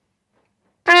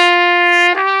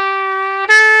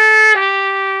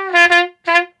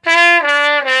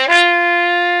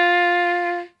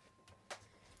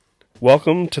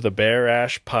Welcome to the Bear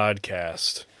Ash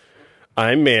Podcast.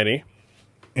 I'm Manny.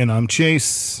 And I'm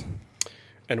Chase.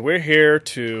 And we're here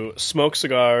to smoke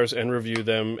cigars and review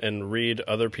them and read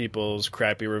other people's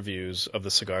crappy reviews of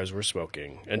the cigars we're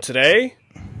smoking. And today,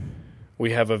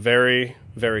 we have a very,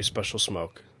 very special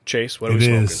smoke. Chase, what are we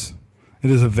smoking? It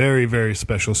is a very, very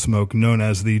special smoke known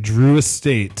as the Drew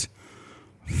Estate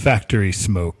Factory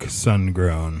Smoke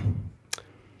Sun-Grown.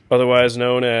 Otherwise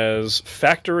known as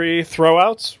factory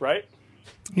throwouts, right?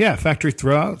 Yeah, factory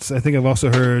throwouts. I think I've also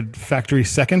heard factory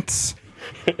seconds.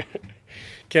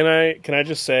 Can I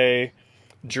just say,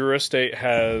 Drew Estate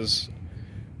has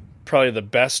probably the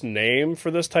best name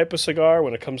for this type of cigar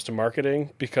when it comes to marketing,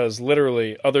 because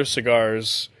literally other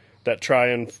cigars that try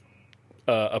and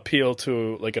appeal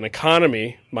to like an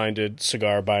economy-minded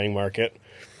cigar buying market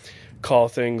call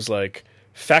things like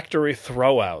factory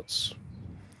throwouts.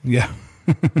 Yeah,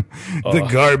 the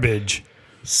garbage.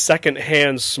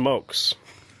 Secondhand smokes.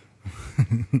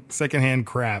 Secondhand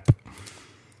crap.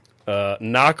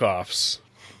 Knockoffs.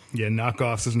 Yeah,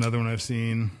 knockoffs is another one I've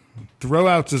seen.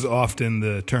 Throwouts is often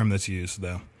the term that's used,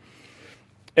 though.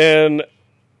 And,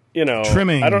 you know...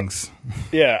 Trimmings.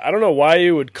 I don't know why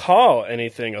you would call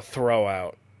anything a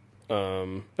throwout.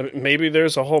 Maybe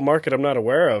there's a whole market I'm not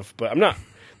aware of, but I'm not...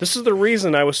 This is the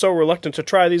reason I was so reluctant to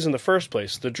try these in the first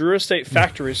place. The Drew Estate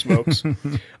factory smokes,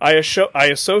 I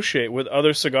associate with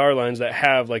other cigar lines that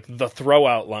have, like, the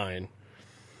throwout line.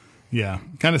 Yeah,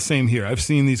 kind of same here. I've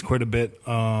seen these quite a bit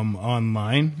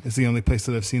online. It's the only place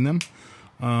that I've seen them.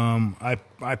 I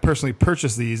personally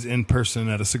purchased these in person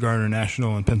at a Cigar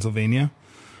International in Pennsylvania,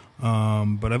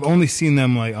 but I've only seen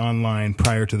them like online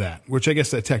prior to that, which I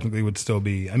guess that technically would still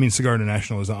be. I mean, Cigar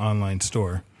International is an online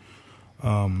store,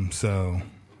 so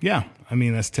yeah. I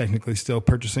mean, that's technically still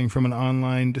purchasing from an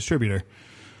online distributor.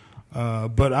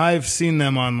 But I've seen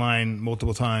them online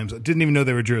multiple times. I didn't even know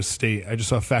they were Drew Estate. I just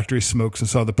saw factory smokes and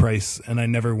saw the price, and I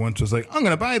never once was like, I'm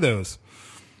going to buy those.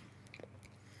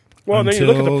 Well, and then you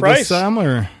look at the price.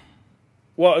 Summer.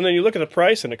 Well, and then you look at the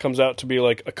price, and it comes out to be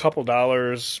like a couple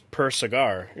dollars per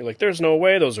cigar. You're like, there's no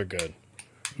way those are good.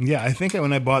 Yeah, I think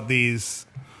when I bought these,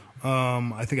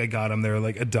 I think I got them. They were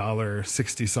like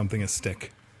 $1.60 something a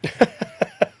stick.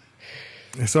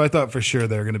 So I thought for sure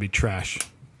they were going to be trash.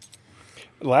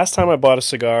 Last time I bought a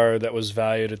cigar that was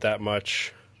valued at that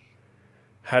much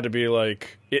had to be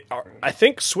like... I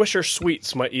think Swisher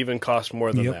Sweets might even cost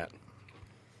more than that.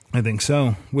 I think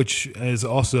so, which is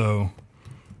also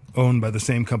owned by the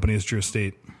same company as Drew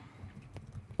Estate.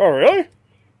 Oh, really?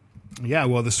 Yeah,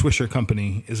 well, the Swisher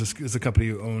company is a company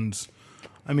who owns...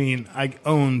 I mean, they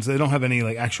don't have any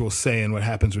like actual say in what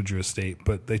happens with Drew Estate,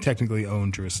 but they technically own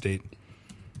Drew Estate.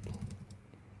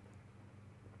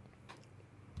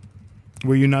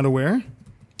 Were you not aware?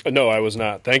 No, I was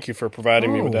not. Thank you for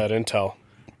providing me with that intel.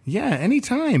 Yeah,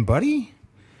 anytime, buddy.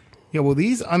 Yeah, well,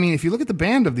 if you look at the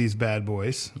band of these bad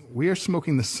boys, we are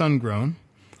smoking the Sun-Grown.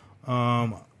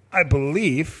 I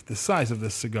believe the size of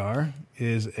this cigar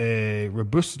is a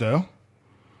Robusto.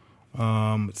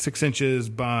 6 inches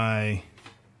by...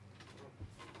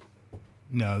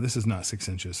 No, this is not 6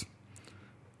 inches.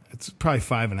 It's probably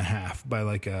 5.5 by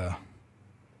like a...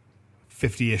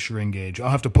 50-ish ring gauge.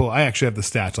 I actually have the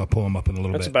stats. I'll pull them up in a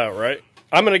little bit. That's about right.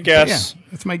 I'm going to guess. Yeah,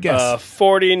 that's my guess.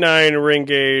 49 ring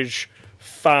gauge,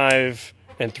 5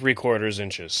 3/4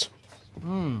 inches.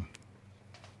 Can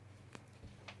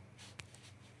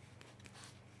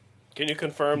you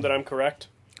confirm that I'm correct?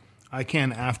 I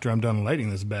can after I'm done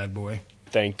lighting this bad boy.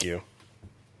 Thank you.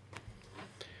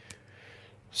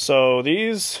 So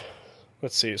these,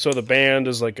 let's see. So the band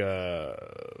is like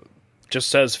just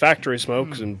says factory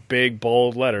smokes in big,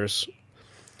 bold letters.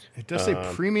 It does say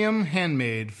premium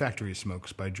handmade factory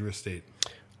smokes by Drew Estate.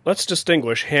 Let's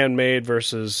distinguish handmade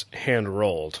versus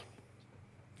hand-rolled.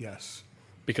 Yes.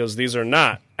 Because these are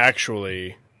not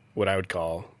actually what I would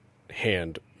call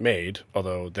handmade,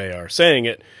 although they are saying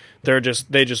it. They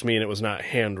just mean it was not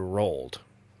hand-rolled.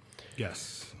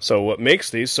 Yes. So what makes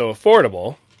these so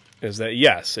affordable is that,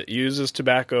 yes, it uses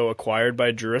tobacco acquired by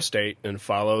Drew Estate and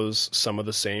follows some of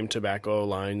the same tobacco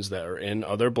lines that are in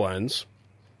other blends,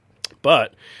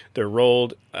 but they're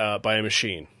rolled by a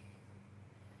machine.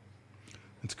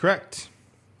 That's correct.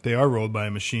 They are rolled by a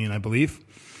machine, I believe.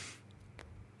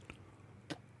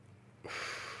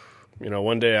 You know,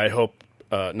 one day I hope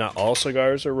not all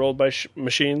cigars are rolled by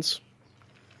machines.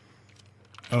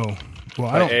 Oh, well,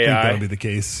 I don't think that'll be the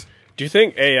case. Do you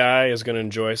think AI is going to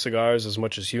enjoy cigars as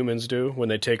much as humans do when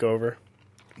they take over?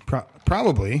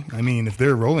 Probably. I mean, if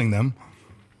they're rolling them.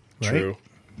 Right? True.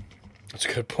 That's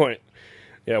a good point.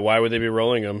 Yeah, why would they be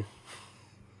rolling them?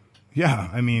 Yeah,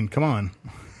 I mean, come on.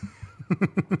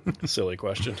 Silly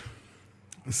question.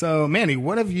 So, Manny,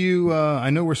 what have you? I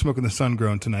know we're smoking the Sun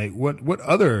Grown tonight. What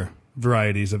other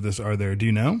varieties of this are there? Do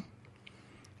you know?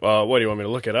 What do you want me to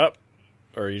look it up,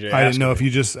 or are you just I didn't know asking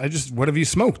if you just. I just. What have you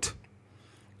smoked?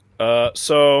 me?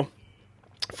 So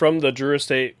from the Drew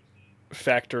Estate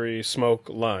factory smoke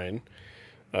line,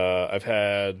 I've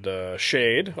had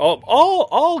Shade.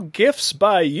 All gifts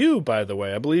by you, by the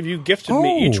way. I believe you gifted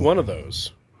me each Oh. one of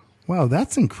those Wow,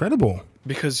 that's incredible.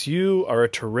 because you are a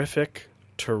terrific,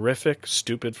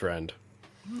 stupid friend.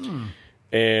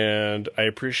 And I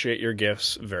appreciate your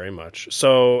gifts very much.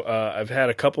 So I've had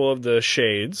a couple of the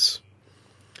Shades,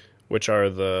 which are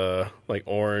the like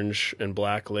orange and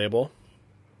black label.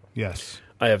 Yes.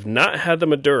 I have not had the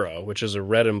Maduro, which is a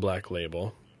red and black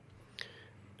label.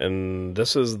 And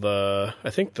this is I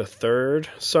think the third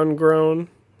sun grown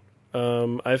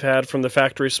I've had from the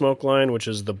factory smoke line, which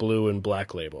is the blue and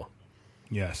black label.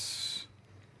 Yes.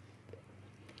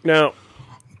 Now,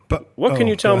 But what can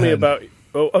you tell go me ahead. about?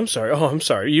 Oh, I'm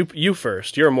sorry. You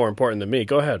first. You're more important than me.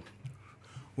 Go ahead.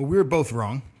 Well, we were both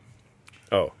wrong.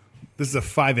 Oh, This is a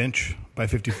 5-inch by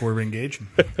 54 ring gauge.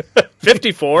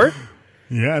 54?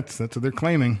 Yeah, that's what they're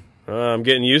claiming. I'm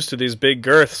getting used to these big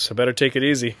girths. I better take it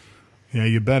easy. Yeah,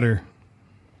 you better.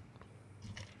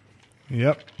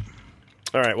 Yep.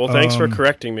 All right. Well, thanks for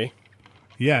correcting me.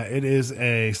 Yeah, it is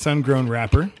a sun-grown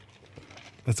wrapper.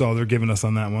 That's all they're giving us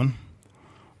on that one.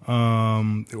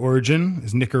 The origin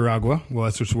is Nicaragua. Well,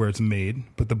 that's just where it's made.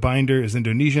 But the binder is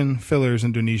Indonesian, filler is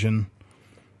Indonesian,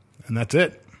 and that's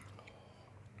it.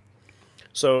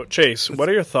 So, Chase, what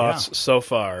are your thoughts yeah. so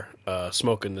far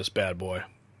smoking this bad boy?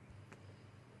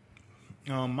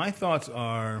 My thoughts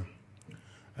are,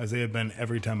 as they have been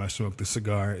every time I smoke the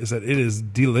cigar, is that it is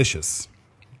delicious.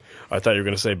 I thought you were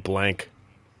going to say blank.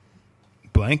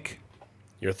 Blank?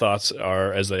 Your thoughts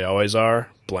are, as they always are,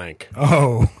 blank.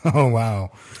 Oh,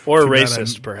 wow. Or Too bad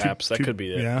racist, I'm- perhaps. That could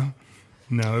be it. Yeah.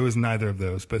 No, it was neither of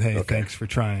those. But hey, Okay. thanks for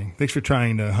trying. Thanks for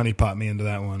trying to honeypot me into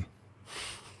that one.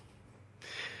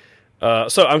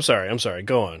 So, I'm sorry.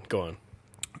 Go on.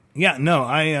 Yeah,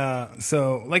 no,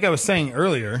 so like I was saying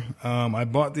earlier, I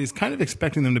bought these kind of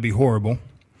expecting them to be horrible.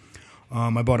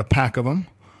 I bought a pack of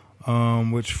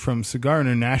them, which from Cigar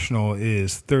International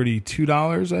is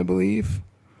 $32, I believe,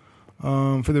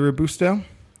 for the Robusto.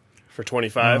 For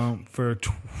 25? For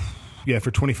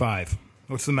 25.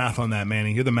 What's the math on that,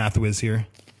 Manny? You're the math whiz here.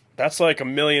 That's like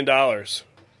 $1 million.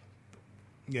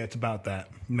 Yeah, it's about that.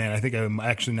 Man, I think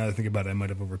actually, now that I think about it, I might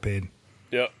have overpaid.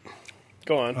 Yep.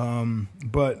 Go on.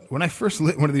 But when I first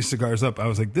lit one of these cigars up, I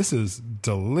was like, this is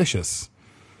delicious.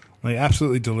 Like,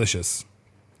 absolutely delicious.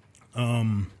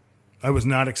 I was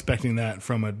not expecting that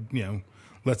from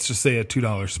let's just say a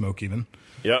 $2 smoke even,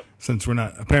 Yep. since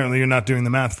apparently you're not doing the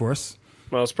math for us.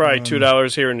 Well, it's probably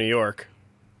 $2 here in New York.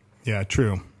 Yeah,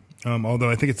 true. Although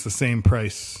I think it's the same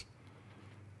price.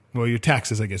 Well, your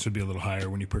taxes, I guess, would be a little higher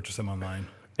when you purchase them online.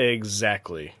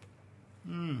 Exactly.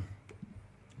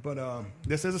 But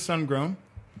this is a sun grown.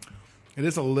 It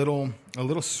is a little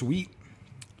sweet.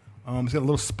 It's got a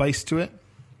little spice to it.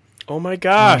 Oh my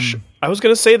gosh. I was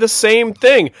going to say the same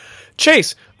thing.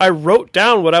 Chase, I wrote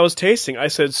down what I was tasting. I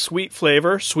said sweet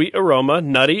flavor, sweet aroma,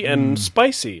 nutty, and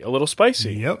spicy. A little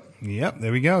spicy. Yep.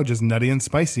 There we go. Just nutty and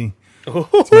spicy. That's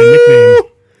my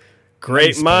nickname.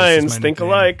 Great Spice is minds my think nickname.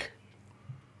 alike.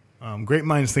 Great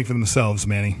minds think for themselves,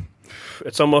 Manny.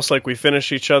 It's almost like we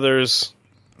finish each other's.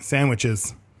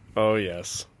 Sandwiches. Oh,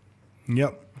 yes.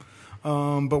 Yep.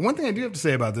 But one thing I do have to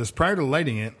say about this, prior to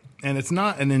lighting it, and it's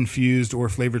not an infused or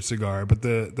flavored cigar, but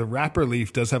the wrapper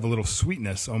leaf does have a little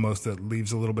sweetness almost that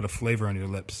leaves a little bit of flavor on your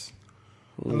lips.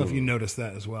 I don't know if you noticed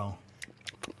that as well.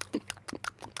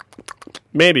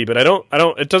 Maybe, but I don't.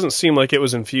 It doesn't seem like it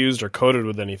was infused or coated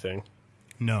with anything.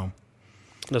 No.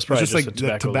 That's It's probably just like a the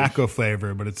tobacco. leaf. tobacco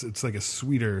flavor, but it's like a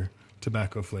sweeter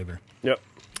tobacco flavor. Yep.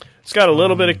 It's got a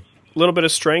little bit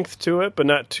of strength to it, but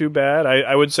not too bad.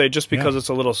 I would say just because Yeah. it's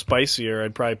a little spicier,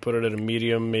 I'd probably put it at a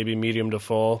medium, maybe medium to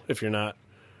full, if you're not,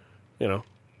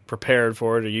 prepared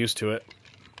for it or used to it.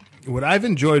 What I've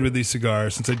enjoyed with these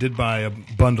cigars, since I did buy a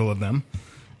bundle of them,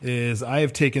 is I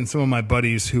have taken some of my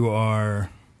buddies who are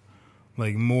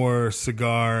like more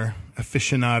cigar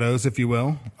aficionados, if you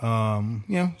will,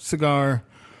 cigar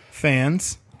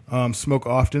fans, smoke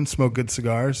often, smoke good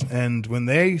cigars. And when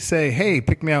they say, hey,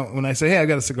 pick me out, when I say, hey, I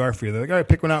got a cigar for you, they're like, all right,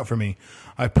 pick one out for me.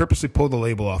 I purposely pull the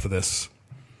label off of this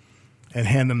and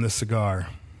hand them this cigar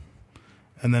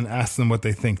and then ask them what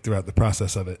they think throughout the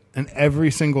process of it. And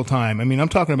every single time, I mean, I'm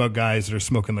talking about guys that are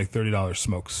smoking like $30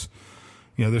 smokes.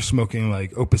 They're smoking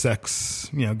like Opus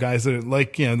X, guys that are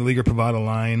like, the Liga Privada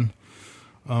line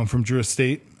from Drew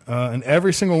Estate. And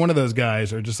every single one of those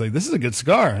guys are just like, this is a good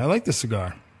cigar. I like this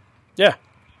cigar. Yeah.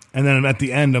 And then at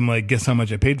the end, I'm like, guess how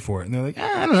much I paid for it? And they're like,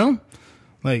 I don't know,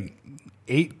 like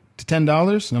 $8 to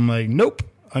 $10. And I'm like, nope,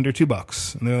 under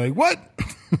 $2. And they're like, what?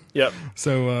 Yep.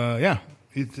 So yeah,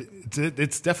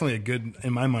 it's definitely a good,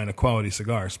 in my mind, a quality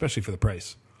cigar, especially for the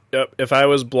price. Yep. If I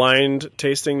was blind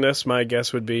tasting this, my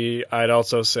guess would be I'd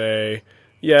also say,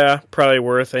 yeah, probably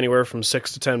worth anywhere from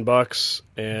 $6 to $10.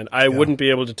 And I wouldn't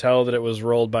be able to tell that it was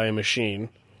rolled by a machine.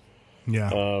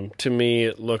 Yeah. To me,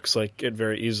 it looks like it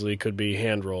very easily could be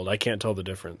hand rolled. I can't tell the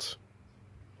difference.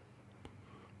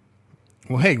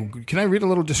 Well, hey, can I read a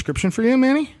little description for you,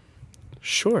 Manny?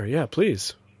 Sure. Yeah,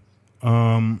 please.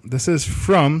 This is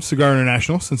from Cigar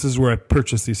International, since this is where I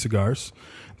purchased these cigars.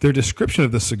 Their description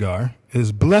of the cigar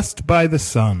is blessed by the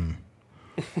sun.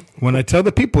 When I tell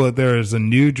the people that there is a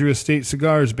new Drew Estate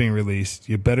cigars being released,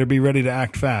 you better be ready to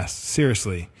act fast.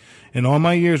 Seriously. In all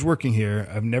my years working here,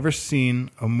 I've never seen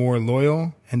a more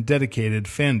loyal and dedicated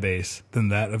fan base than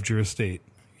that of Drew Estate.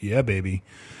 Yeah, baby.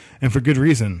 And for good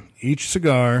reason. Each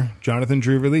cigar Jonathan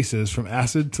Drew releases, from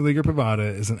Acid to Liga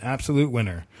Privada, is an absolute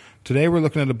winner. Today we're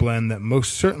looking at a blend that's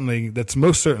most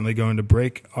certainly going to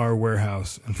break our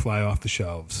warehouse and fly off the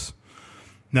shelves.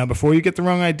 Now, before you get the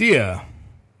wrong idea,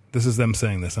 this is them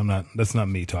saying this. That's not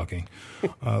me talking.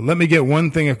 Let me get one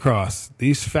thing across.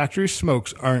 These factory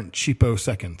smokes aren't cheapo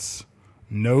seconds.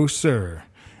 No, sir.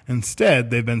 Instead,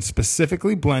 they've been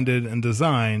specifically blended and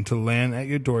designed to land at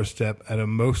your doorstep at a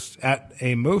most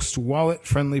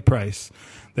wallet-friendly price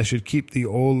that should keep the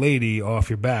old lady off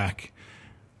your back.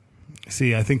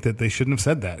 See, I think that they shouldn't have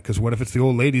said that, because what if it's the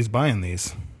old ladies buying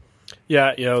these?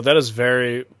 Yeah, that is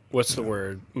very, what's the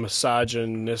word?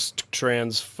 Misogynist,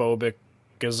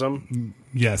 transphobicism?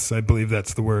 Yes, I believe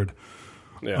that's the word.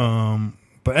 Yeah.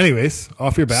 But anyways,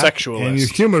 off your back. Sexualist. And your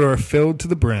humidor filled to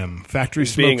the brim. Factory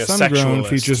Being Smoke a Sun-Grown sexualist.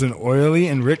 features an oily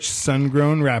and rich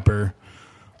sun-grown wrapper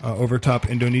over top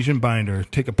Indonesian binder.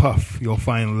 Take a puff. You'll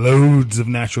find loads of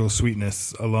natural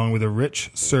sweetness, along with a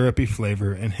rich, syrupy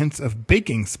flavor and hints of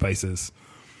baking spices.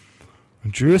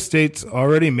 Drew Estate's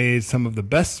already made some of the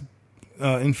best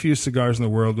infused cigars in the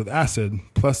world with Acid,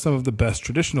 plus some of the best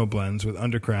traditional blends with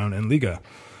Undercrown and Liga.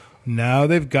 Now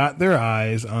they've got their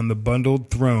eyes on the bundled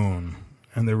throne,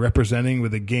 and they're representing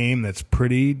with a game that's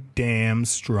pretty damn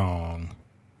strong.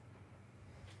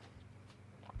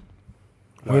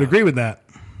 I would agree with that.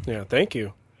 Yeah, thank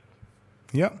you.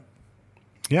 Yep.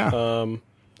 Yeah.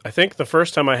 I think the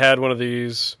first time I had one of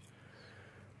these,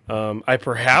 I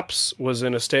perhaps was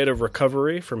in a state of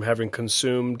recovery from having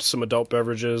consumed some adult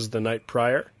beverages the night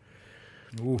prior.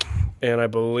 Oof. And I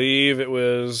believe it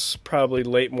was probably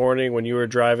late morning when you were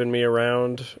driving me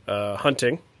around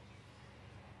hunting.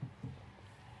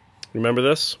 Remember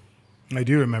this? I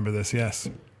do remember this, yes.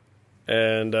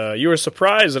 And you were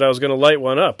surprised that I was going to light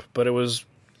one up, but it was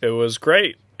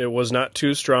great. It was not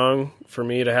too strong for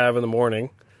me to have in the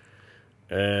morning.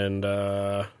 And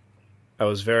I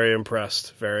was very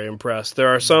impressed, very impressed. There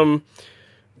are some,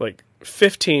 like,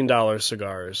 $15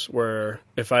 cigars where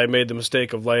if I made the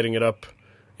mistake of lighting it up,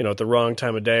 at the wrong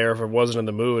time of day, or if I wasn't in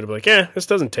the mood, I'd be like, this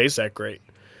doesn't taste that great.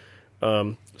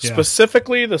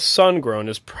 Specifically, the Sun-Grown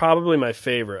is probably my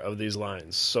favorite of these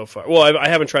lines so far. Well, I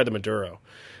haven't tried the Maduro.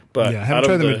 But yeah, I haven't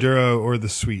tried the Maduro or the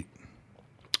Sweet.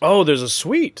 Oh, there's a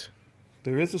Sweet.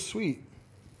 There is a Sweet.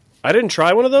 I didn't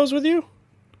try one of those with you?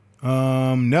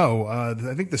 No. I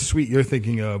think the Sweet you're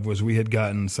thinking of was we had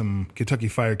gotten some Kentucky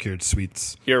Fire Cured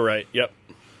Sweets. You're right, yep.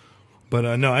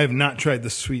 But no, I have not tried the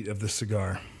Sweet of the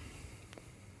cigar.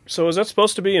 So is that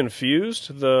supposed to be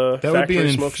infused? That would be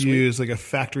an smoke infused, sweet? like a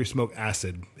factory smoke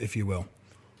acid, if you will.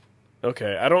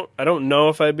 Okay, I don't know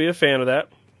if I'd be a fan of that.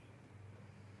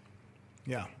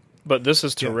 Yeah. But this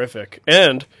is terrific.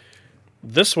 Yeah. And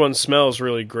this one smells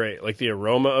really great. Like the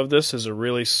aroma of this is a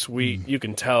really sweet, you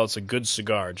can tell it's a good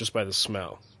cigar just by the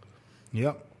smell.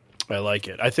 Yep. I like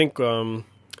it. I think what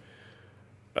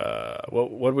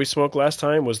did we smoke last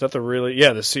time? Was that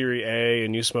the Serie A,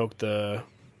 and you smoked the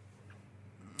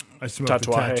I smoked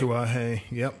the Tatuaje.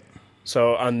 Yep.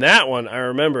 So on that one, I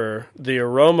remember the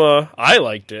aroma, I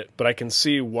liked it, but I can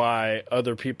see why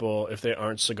other people, if they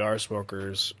aren't cigar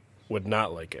smokers, would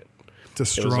not like it. It's a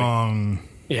strong...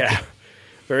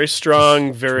 Very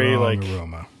strong, very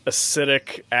aroma.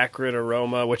 Acidic, acrid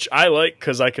aroma, which I like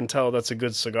because I can tell that's a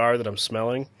good cigar that I'm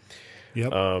smelling.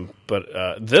 Yep. But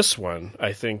this one,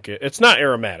 I think, it's not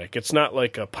aromatic. It's not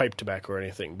like a pipe tobacco or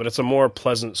anything, but it's a more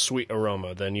pleasant, sweet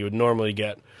aroma than you would normally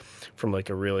get from like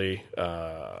a really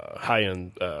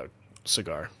high-end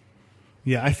cigar.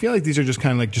 Yeah, I feel like these are just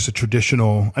kind of like just a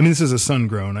traditional... I mean, this is a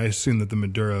sun-grown. I assume that the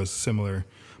Maduro is similar.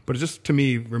 But it just, to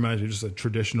me, reminds me of just a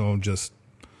traditional, just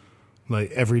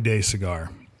like everyday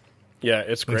cigar. Yeah,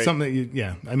 it's Like great. something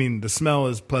that I mean, the smell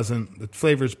is pleasant. The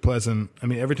flavor's pleasant. I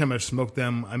mean, every time I've smoked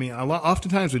them, I mean,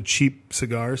 oftentimes with cheap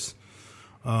cigars,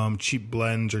 cheap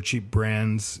blends or cheap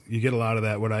brands, you get a lot of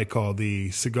that, what I call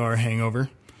the cigar hangover,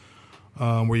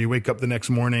 where you wake up the next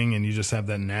morning and you just have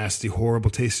that nasty, horrible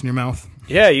taste in your mouth.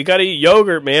 Yeah, you got to eat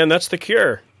yogurt, man. That's the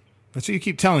cure. That's what you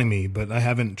keep telling me, but I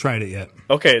haven't tried it yet.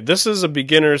 Okay, this is a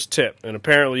beginner's tip, and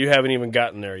apparently you haven't even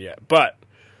gotten there yet. But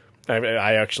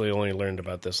I actually only learned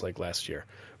about this like last year.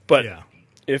 But Yeah.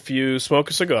 if you smoke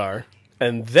a cigar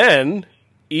and then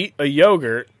eat a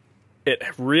yogurt, it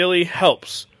really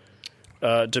helps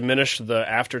diminish the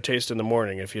aftertaste in the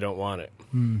morning if you don't want it.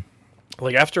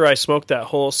 Like after I smoked that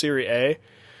whole Serie A,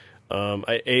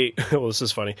 I ate, well, this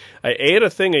is funny. I ate a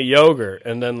thing of yogurt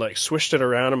and then like swished it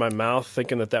around in my mouth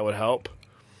thinking that would help.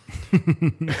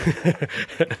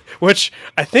 Which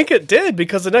I think it did,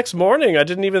 because the next morning I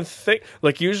didn't even think,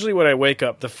 like usually when I wake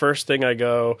up, the first thing I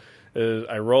go is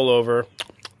I roll over,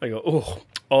 I go,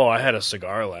 oh, I had a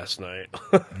cigar last night.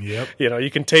 Yep. You know,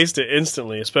 you can taste it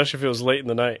instantly, especially if it was late in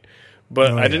the night.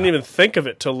 But I didn't even think of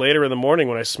it till later in the morning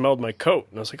when I smelled my coat.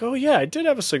 And I was like, oh, yeah, I did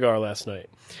have a cigar last night.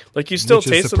 Like, you still Which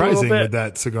is taste it a little surprising bit. with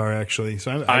that cigar, actually.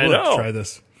 So I will have know. to try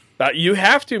this. You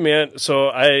have to, man.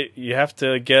 So you have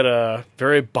to get a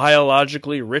very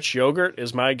biologically rich yogurt,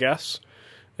 is my guess.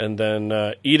 And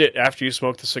then eat it after you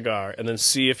smoke the cigar. And then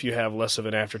see if you have less of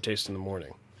an aftertaste in the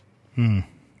morning. I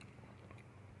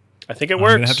think it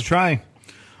works. I'm going to have to try.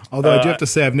 Although I do have to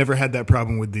say I've never had that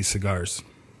problem with these cigars.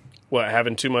 What,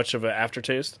 having too much of an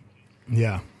aftertaste?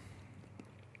 Yeah.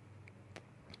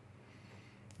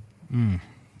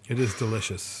 It is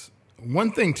delicious.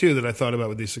 One thing, too, that I thought about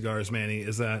with these cigars, Manny,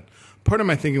 is that part of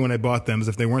my thinking when I bought them is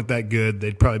if they weren't that good,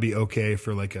 they'd probably be okay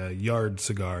for like a yard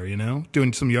cigar, you know?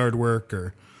 Doing some yard work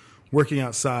or working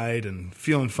outside and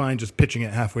feeling fine just pitching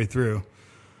it halfway through.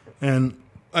 And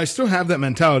I still have that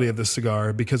mentality of this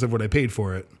cigar because of what I paid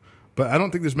for it. But I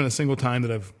don't think there's been a single time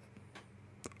that I've...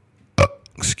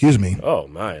 excuse me. Oh,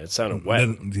 my. It sounded wet.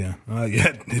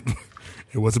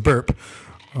 It was a burp.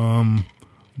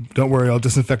 Don't worry, I'll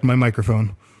disinfect my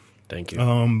microphone. Thank you.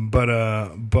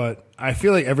 But I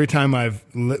feel like every time I've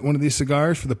lit one of these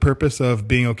cigars for the purpose of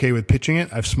being okay with pitching it,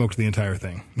 I've smoked the entire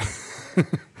thing.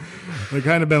 I've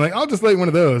kind of been like, I'll just light one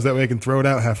of those. That way I can throw it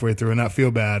out halfway through and not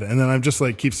feel bad. And then I'm just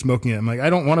like, keep smoking it. I'm like, I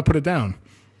don't want to put it down.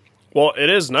 Well, it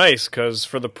is nice because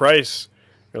for the price,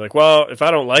 you're like, well, if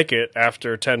I don't like it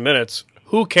after 10 minutes,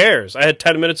 who cares? I had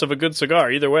 10 minutes of a good cigar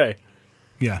either way.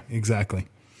 Yeah, exactly.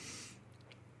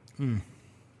 Oh,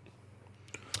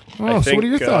 so what are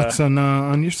your thoughts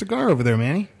on your cigar over there,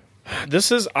 Manny?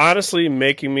 This is honestly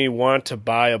making me want to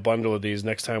buy a bundle of these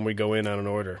next time we go in on an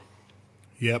order.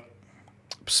 Yep.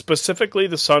 Specifically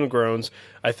the Sun-Growns.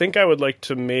 I think I would like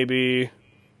to maybe...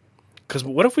 Because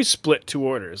what if we split two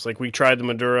orders? Like we tried the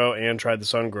Maduro and tried the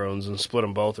Sun-Growns and split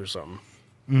them both or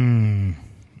something.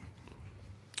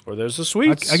 Or there's the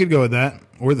sweets. I could go with that.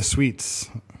 Or the sweets.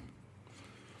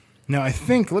 Now, I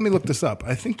think... Let me look this up.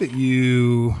 I think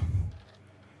you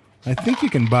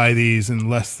can buy these in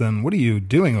less than... What are you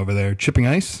doing over there? Chipping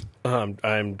ice?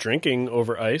 I'm drinking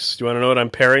over ice. Do you want to know what I'm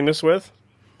pairing this with?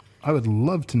 I would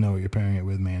love to know what you're pairing it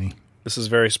with, Manny. This is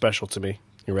very special to me.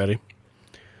 You ready?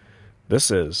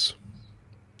 This is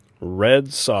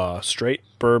Red Saw Straight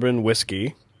Bourbon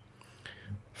Whiskey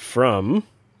from...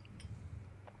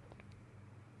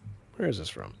 Where is this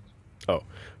from? Oh,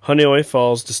 Honeoye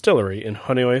Falls Distillery in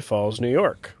Honeoye Falls, New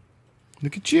York.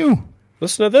 Look at you.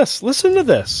 Listen to this. Listen to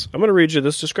this. I'm going to read you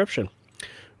this description.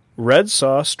 Red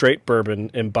Saw Straight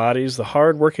Bourbon embodies the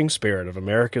hard-working spirit of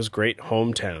America's great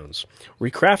hometowns.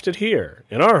 Recrafted here,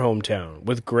 in our hometown,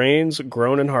 with grains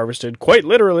grown and harvested, quite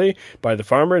literally, by the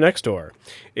farmer next door.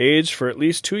 Aged for at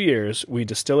least 2 years, we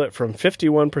distill it from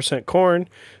 51% corn,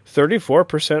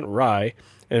 34% rye,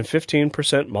 and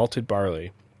 15% malted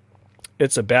barley.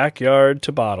 It's a backyard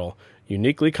to bottle,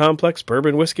 uniquely complex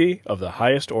bourbon whiskey of the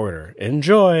highest order.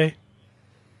 Enjoy!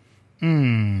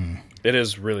 It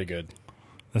is really good.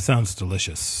 That sounds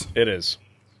delicious. It is.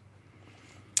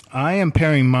 I am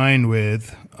pairing mine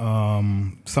with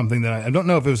something that I don't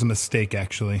know if it was a mistake,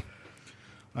 actually.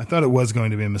 I thought it was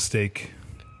going to be a mistake.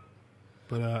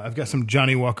 But I've got some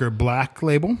Johnny Walker Black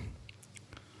Label.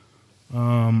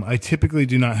 I typically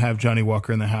do not have Johnny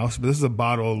Walker in the house, but this is a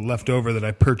bottle left over that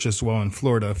I purchased while in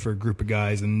Florida for a group of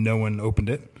guys, and no one opened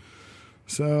it.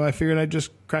 So I figured I'd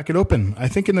just crack it open. I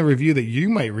think in the review that you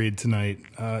might read tonight,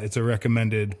 it's a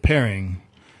recommended pairing,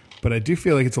 but I do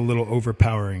feel like it's a little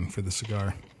overpowering for the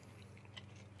cigar.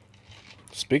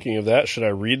 Speaking of that, should I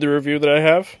read the review that I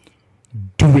have?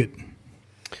 Do it.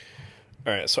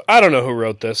 All right, so I don't know who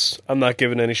wrote this. I'm not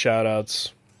giving any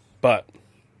shout-outs, but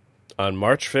On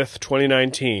March 5th,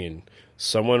 2019,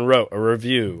 someone wrote a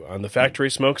review on the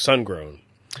Factory Smoke Sungrown.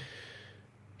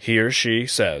 He or she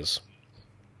says,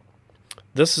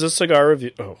 "This is a cigar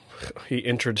review." Oh, they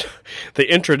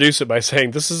introduce it by saying,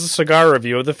 "This is a cigar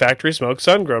review of the Factory Smoke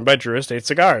Sungrown by Drew Estate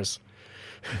Cigars."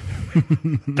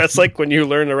 That's like when you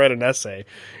learn to write an essay.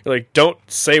 You're like, don't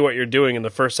say what you're doing in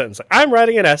the first sentence. Like, I'm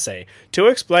writing an essay to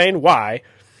explain why.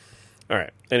 All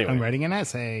right. Anyway, I'm writing an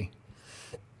essay.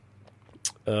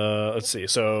 Let's see.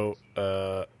 So,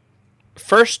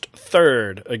 first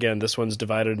third. Again, this one's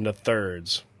divided into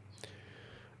thirds.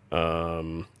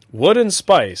 Wood and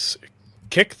spice.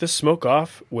 Kick the smoke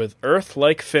off with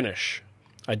earth-like finish.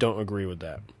 I don't agree with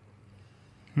that.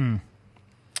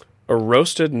 A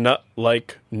roasted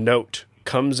nut-like note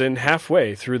comes in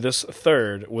halfway through this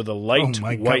third with a light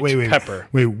white pepper.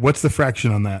 Wait, what's the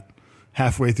fraction on that?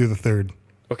 Halfway through the third.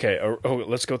 Okay,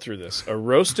 let's go through this. A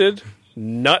roasted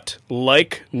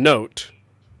nut-like note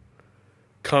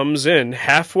comes in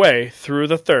halfway through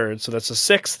the third, so that's a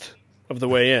sixth of the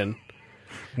way in.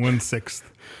 1/6.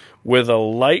 With a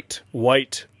light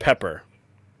white pepper.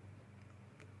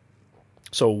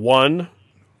 So one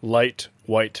light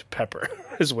white pepper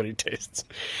is what he tastes.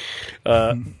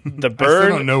 The burn. I still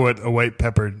don't know what a white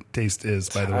pepper taste is,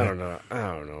 by the way. I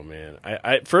don't know, man.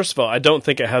 I first of all, I don't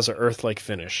think it has an earth-like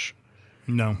finish.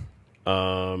 No.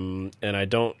 And I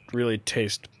don't really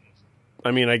taste.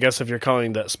 I mean, I guess if you're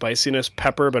calling that spiciness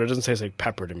pepper, but it doesn't taste like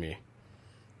pepper to me.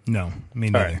 No, me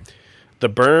neither. All right. The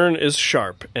burn is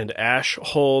sharp, and ash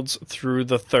holds through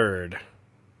the third.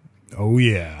 Oh,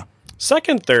 yeah.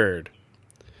 Second third.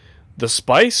 The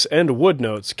spice and wood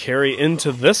notes carry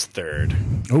into this third.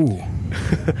 Ooh.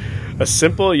 A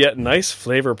simple yet nice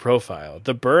flavor profile.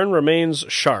 The burn remains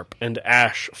sharp, and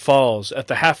ash falls at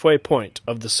the halfway point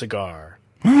of the cigar.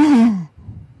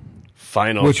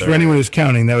 Final Which, third. for anyone who's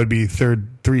counting, that would be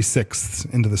 3/6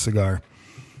 into the cigar.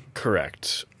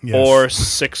 Correct. Yes. Or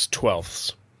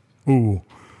 6/12. Ooh.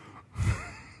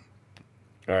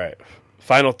 All right.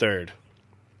 Final third.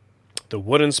 The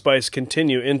wood and spice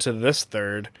continue into this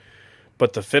third,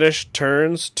 but the finish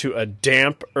turns to a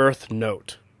damp earth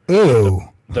note. Ooh.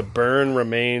 The burn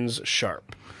remains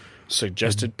sharp.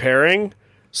 Suggested pairing: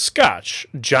 Scotch,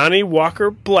 Johnny Walker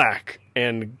Black,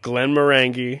 and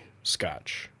Glenmorangie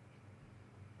Scotch.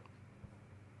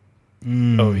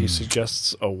 Oh, he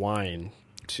suggests a wine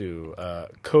to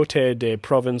Côte de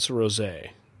Provence Rosé.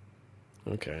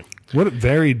 Okay. What a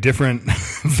very different,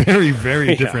 very,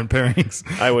 very different pairings.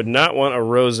 I would not want a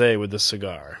rosé with this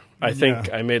cigar. I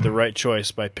think I made the right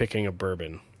choice by picking a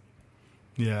bourbon.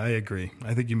 Yeah, I agree.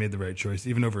 I think you made the right choice,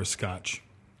 even over a Scotch.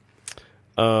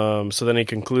 So then he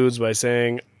concludes by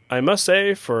saying, I must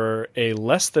say, for a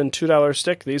less than $2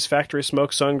 stick, these Factory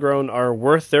Smoke Sungrown are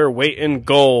worth their weight in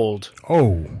gold.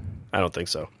 Oh. I don't think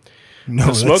so. No,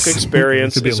 the smoke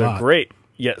experience is a great,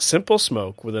 yet simple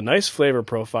smoke with a nice flavor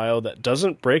profile that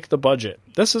doesn't break the budget.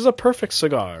 This is a perfect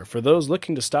cigar for those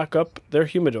looking to stock up their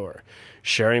humidor,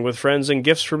 sharing with friends and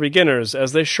gifts for beginners,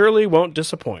 as they surely won't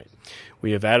disappoint.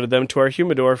 We have added them to our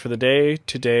humidor for the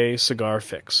day-to-day cigar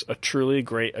fix. A truly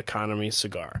great economy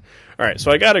cigar. All right,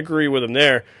 so I got to agree with him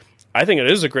there. I think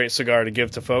it is a great cigar to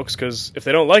give to folks, because if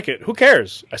they don't like it, who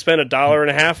cares? I spent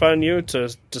 $1.50 on you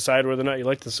to decide whether or not you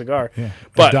like the cigar. Yeah.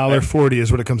 But $1.40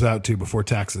 is what it comes out to before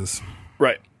taxes.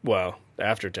 Right. Well,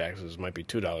 after taxes might be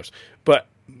 $2. But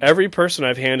every person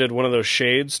I've handed one of those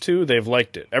shades to, they've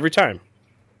liked it every time.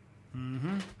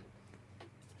 Mm-hmm.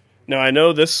 Now, I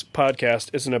know this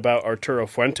podcast isn't about Arturo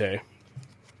Fuente,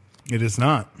 It is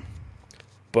not.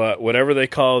 but whatever they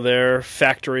call their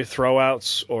factory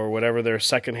throwouts or whatever their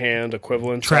secondhand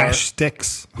equivalents Trash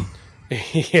sticks.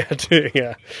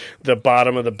 yeah, the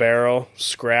bottom of the barrel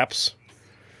scraps,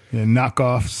 Yeah,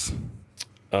 knockoffs.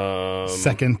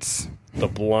 Seconds. the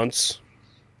blunts.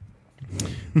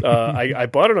 I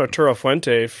bought an Arturo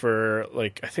Fuente for I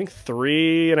think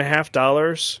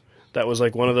 $3.50. That was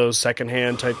like one of those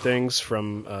secondhand type things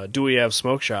from Dewey Ave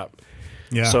Smoke Shop.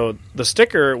 Yeah. So the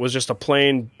sticker was just a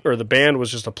plain, or the band was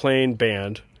just a plain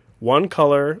band, one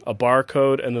color, a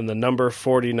barcode, and then the number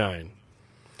 49.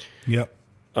 Yep.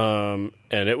 And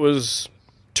it was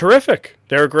terrific.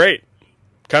 They were great.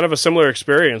 Kind of a similar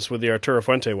experience with the Arturo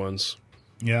Fuente ones.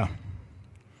 Yeah.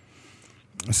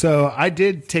 So I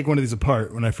did take one of these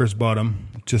apart when I first bought them,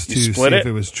 just to see if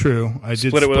it was true. I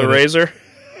did Split it with a razor?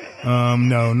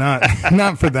 No,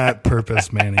 not for that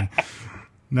purpose, Manny.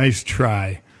 Nice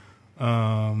try.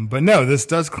 But no, this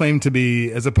does claim to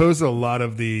be, as opposed to a lot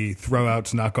of the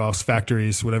throwouts, knockoffs,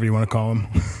 factories, whatever you want to call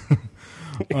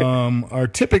them, are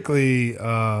typically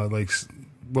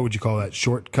what would you call that?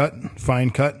 Short cut,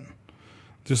 fine cut,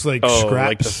 just like scraps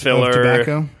like the filler. of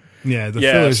tobacco. Yeah, the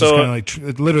Yeah, fillers so- is kind of like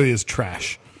it literally is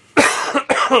trash.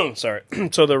 Sorry.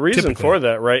 So the reason Typically. for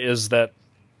that, right, is that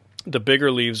the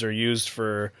bigger leaves are used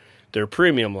for their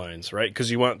premium lines, right?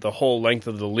 Because you want the whole length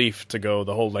of the leaf to go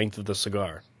the whole length of the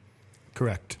cigar.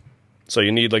 Correct. So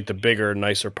you need like the bigger,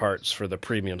 nicer parts for the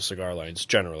premium cigar lines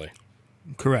generally.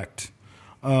 Correct.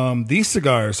 These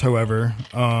cigars, however,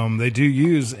 they do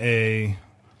use a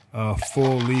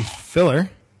full leaf filler.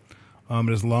 It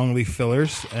is long leaf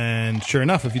fillers, and sure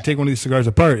enough, if you take one of these cigars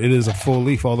apart, it is a full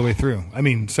leaf all the way through. I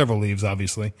mean, several leaves,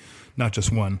 obviously, not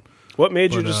just one. What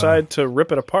made you But, decide to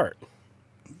rip it apart?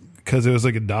 Because it was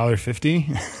like $1.50,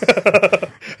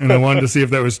 and I wanted to see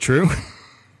if that was true.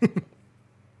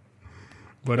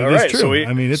 But it All is right, true. so we-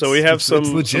 I mean, it's, so we have it's some-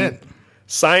 legit.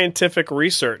 Scientific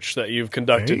research that you've There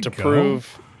conducted you to go.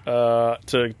 prove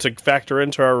to factor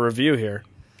into our review here.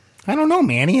 I don't know,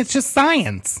 Manny. It's just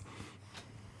science.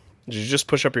 Did you just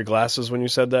push up your glasses when you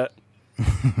said that?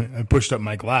 I pushed up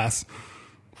my glass.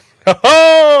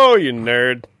 Oh, you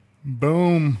nerd.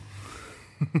 Boom.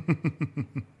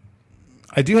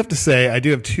 I do have to say, I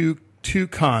do have two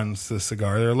cons to the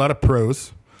cigar. There are a lot of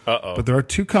pros, Uh-oh. but there are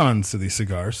two cons to these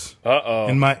cigars. Uh-oh.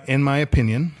 In my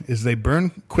opinion, is they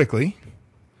burn quickly.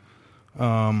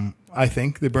 I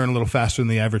think they burn a little faster than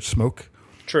the average smoke,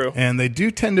 True. and they do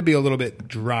tend to be a little bit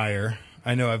drier.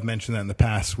 I know I've mentioned that in the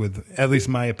past. With at least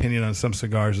my opinion on some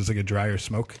cigars, it's like a drier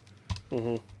smoke.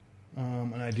 Mm-hmm.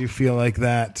 And I do feel like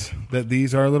that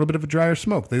these are a little bit of a drier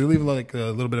smoke. They leave like a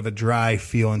little bit of a dry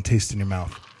feel and taste in your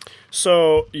mouth.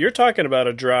 So you're talking about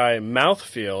a dry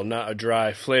mouthfeel, not a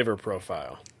dry flavor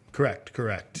profile.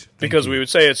 Correct. Because we would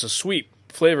say it's a sweet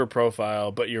flavor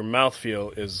profile, but your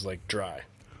mouthfeel is like dry.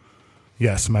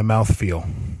 Yes, my mouth feel,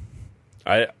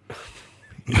 Never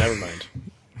mind.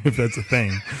 if that's a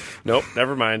thing. Nope,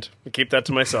 never mind. I'll keep that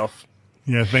to myself.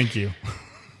 Yeah, thank you.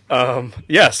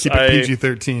 Yes, Keep it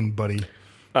PG-13, buddy.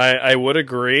 I would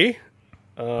agree,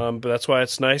 but that's why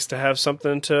it's nice to have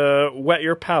something to wet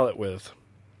your palate with.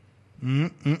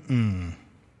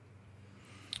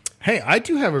 Hey, I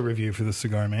do have a review for the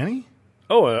cigar, Manny.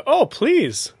 Oh,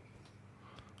 please.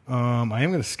 I am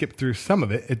going to skip through some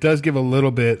of it. It does give a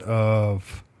little bit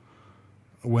of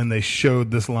when they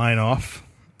showed this line off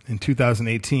in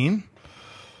 2018.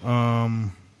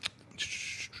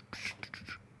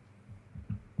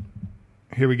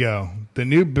 Here we go. The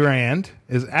new brand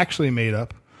is actually made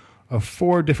up of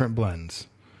 4 different blends,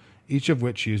 each of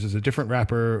which uses a different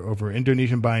wrapper over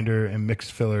Indonesian binder and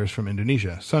mixed fillers from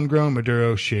Indonesia. Sun-grown,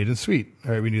 Maduro, Shade, and Sweet.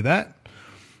 All right, we knew that.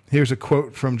 Here's a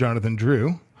quote from Jonathan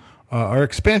Drew. Our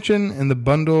expansion in the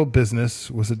bundle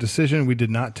business was a decision we did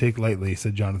not take lightly,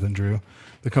 said Jonathan Drew,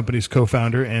 the company's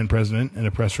co-founder and president, in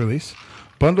a press release.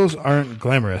 Bundles aren't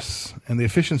glamorous, and the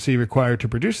efficiency required to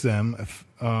produce them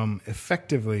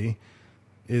effectively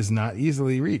is not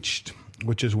easily reached,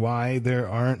 which is why there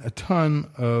aren't a ton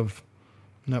of...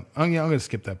 No, I'm going to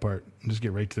skip that part and just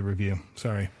get right to the review.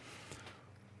 Sorry.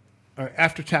 All right,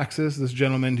 after taxes, this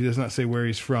gentleman, he does not say where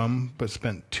he's from, but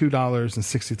spent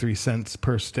 $2.63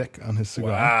 per stick on his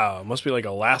cigar. Wow, it must be like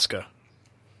Alaska.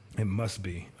 It must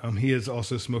be. He is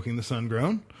also smoking the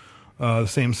Sun-grown, the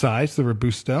same size, the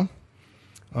Robusto.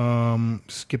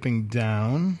 Skipping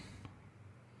down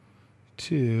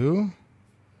to...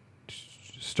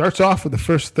 Starts off with the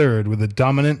first third with a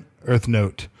dominant earth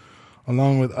note,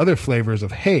 along with other flavors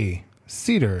of hay,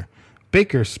 cedar,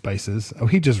 baker's spices. Oh,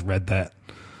 he just read that.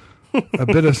 A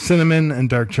bit of cinnamon and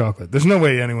dark chocolate. There's no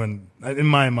way anyone, in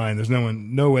my mind,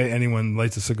 no way anyone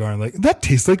lights a cigar and like, that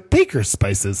tastes like baker's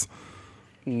spices.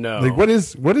 No. Like, what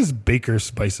is baker's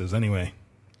spices anyway?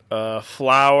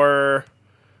 Flour,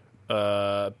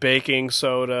 baking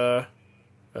soda,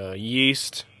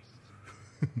 yeast,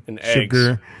 and eggs.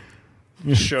 Sugar.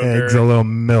 Eggs, a little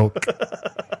milk.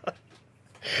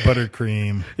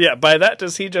 Buttercream. Yeah, by that,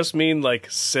 does he just mean like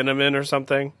cinnamon or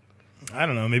something? I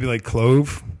don't know, maybe like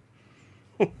clove.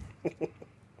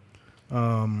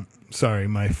 Sorry,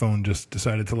 my phone just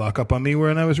decided to lock up on me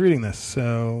when I was reading this,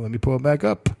 so let me pull it back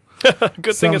up.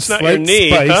 Good thing it's not your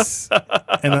knee, spice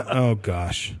and oh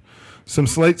gosh. Some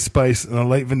slight spice and a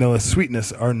light vanilla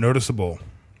sweetness are noticeable,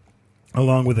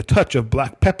 along with a touch of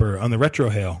black pepper on the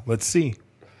retrohale. Let's see.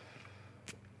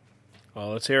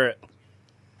 Oh, let's hear it.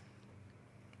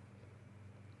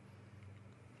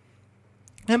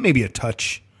 That may be a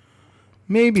touch.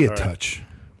 Maybe a All right. touch.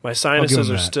 My sinuses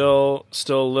him are that.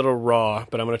 still a little raw,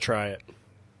 but I'm going to try it.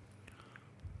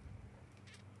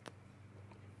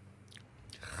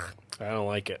 I don't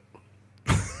like it.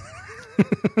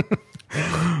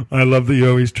 I love that you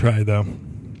always try, though.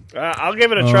 I'll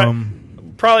give it a try.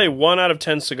 Probably 1 out of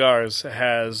 10 cigars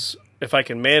has if I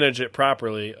can manage it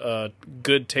properly, a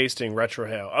good tasting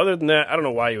retrohale. Other than that, I don't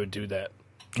know why you would do that.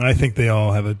 I think they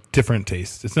all have a different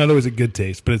taste. It's not always a good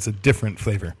taste, but it's a different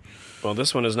flavor. Well,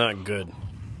 this one is not good.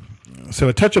 So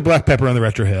a touch of black pepper on the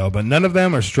retrohale, but none of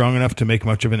them are strong enough to make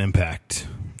much of an impact.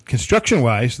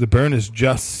 Construction-wise, the burn is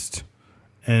just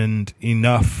and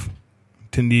enough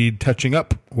to need touching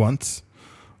up once.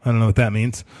 I don't know what that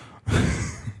means.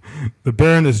 The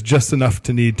burn is just enough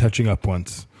to need touching up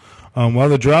once. While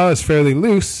the draw is fairly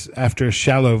loose after a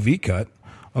shallow V-cut,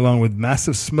 along with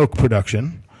massive smoke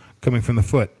production coming from the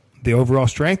foot, the overall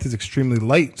strength is extremely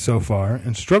light so far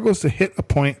and struggles to hit a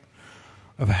point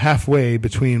of halfway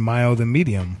between mild and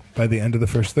medium by the end of the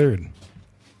first third.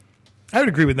 I would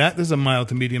agree with that. This is a mild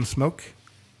to medium smoke.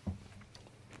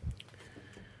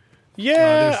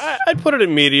 Yeah, I'd put it at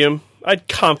medium. I'd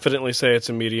confidently say it's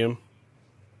a medium.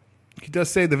 He does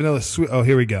say the vanilla sweet. Oh,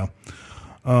 here we go.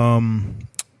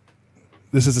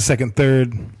 This is the second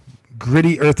third.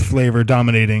 Gritty earth flavor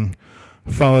dominating,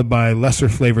 followed by lesser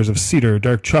flavors of cedar,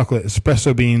 dark chocolate,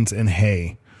 espresso beans, and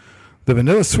hay. The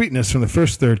vanilla sweetness from the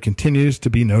first third continues to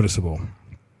be noticeable.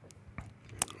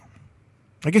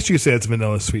 I guess you could say it's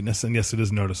vanilla sweetness, and yes, it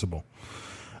is noticeable.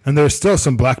 And there is still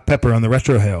some black pepper on the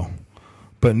retrohale,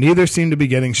 but neither seem to be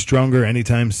getting stronger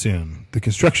anytime soon. The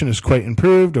construction is quite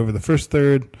improved over the first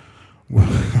third.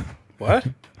 What?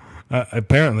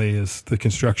 Apparently, is the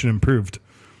construction improved.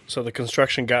 So the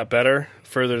construction got better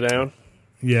further down?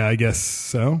 Yeah, I guess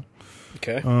so.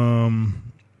 Okay.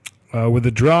 With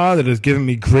a draw that has given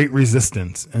me great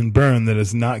resistance and burn that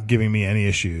is not giving me any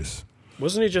issues.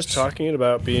 Wasn't he just talking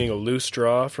about being a loose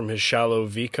draw from his shallow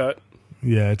V-cut?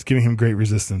 Yeah, it's giving him great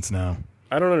resistance now.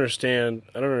 I don't understand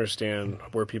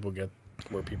where people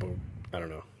I don't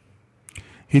know.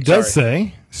 He does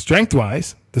say,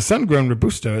 strength-wise, the sun-grown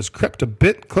Robusto has crept a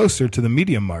bit closer to the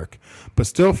medium mark, but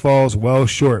still falls well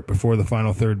short before the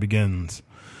final third begins.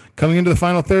 Coming into the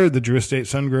final third, the Drew Estate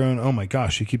sun-grown, oh my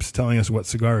gosh, he keeps telling us what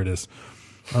cigar it is.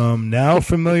 Now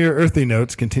familiar earthy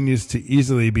notes continues to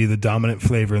easily be the dominant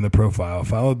flavor in the profile,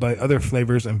 followed by other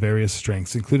flavors and various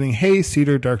strengths, including hay,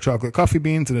 cedar, dark chocolate, coffee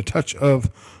beans, and a touch of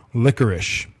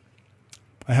licorice.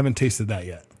 I haven't tasted that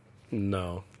yet.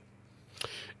 No.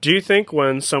 Do you think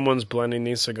when someone's blending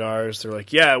these cigars, they're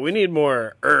like, yeah, we need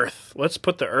more earth. Let's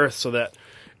put the earth so that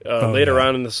later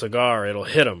on in the cigar, it'll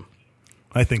hit them.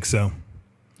 I think so.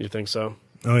 You think so?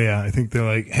 Oh, yeah. I think they're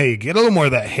like, hey, get a little more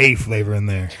of that hay flavor in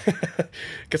there.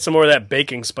 Get some more of that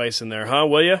baking spice in there, huh,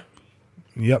 will you?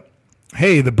 Yep.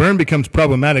 Hey, the burn becomes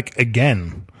problematic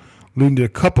again, leading to a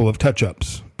couple of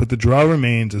touch-ups, but the draw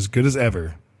remains as good as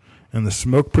ever, and the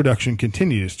smoke production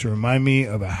continues to remind me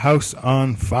of a house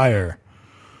on fire.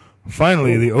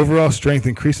 Finally, the overall strength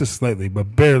increases slightly,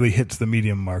 but barely hits the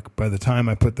medium mark by the time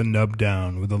I put the nub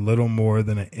down with a little more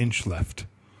than an inch left.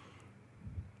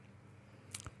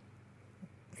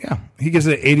 Yeah, he gives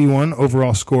it an 81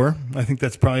 overall score. I think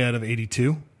that's probably out of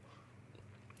 82.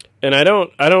 And I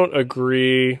don't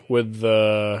agree with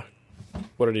the,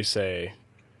 what did he say?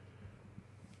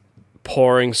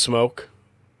 Pouring smoke.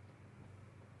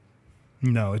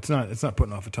 No, it's not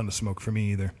putting off a ton of smoke for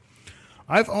me either.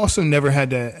 I've also never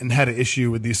had an issue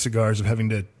with these cigars of having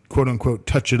to quote unquote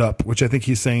touch it up, which I think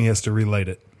he's saying he has to relight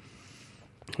it.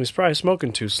 He's probably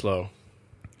smoking too slow.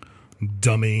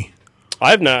 Dummy.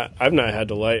 I've not had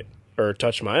to light or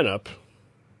touch mine up.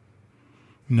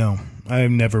 No, I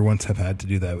never once have had to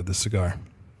do that with the cigar.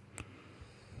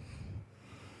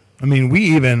 I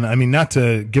mean, not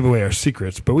to give away our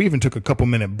secrets, but we even took a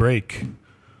couple-minute break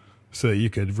so that you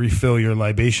could refill your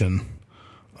libation.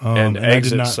 And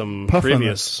exit some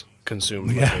previous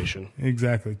consumed libation.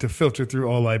 Exactly, to filter through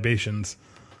all libations.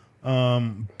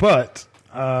 But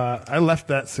I left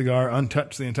that cigar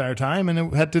untouched the entire time,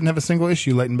 and it didn't have a single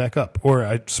issue lighting back up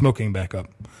or smoking back up.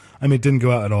 I mean, it didn't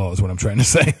go out at all is what I'm trying to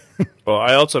say. Well,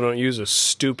 I also don't use a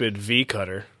stupid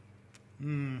V-cutter.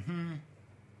 Mm-hmm.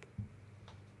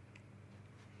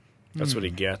 That's what he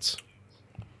gets.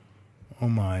 Oh,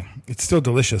 my. It's still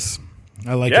delicious.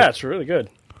 I like it. Yeah, it's really good.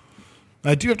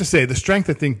 I do have to say, the strength,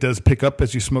 I think, does pick up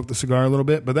as you smoke the cigar a little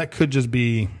bit, but that could just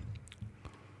be...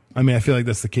 I mean, I feel like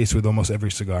that's the case with almost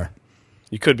every cigar.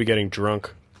 You could be getting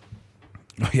drunk.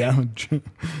 Oh, yeah?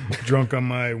 Drunk on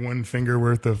my one finger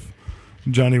worth of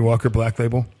Johnny Walker Black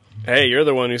Label. Hey, you're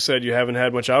the one who said you haven't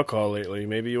had much alcohol lately.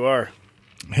 Maybe you are.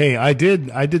 Hey, I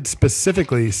did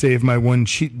specifically save my one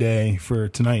cheat day for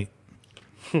tonight.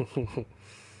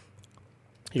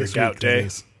 Your gout day?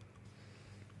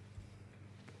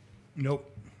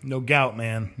 Nope. No gout,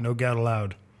 man. No gout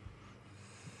allowed.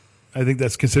 I think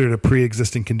that's considered a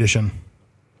pre-existing condition.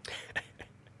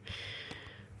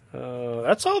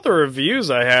 That's all the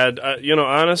reviews I had.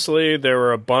 Honestly, there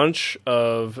were a bunch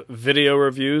of video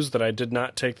reviews that I did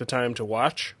not take the time to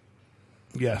watch.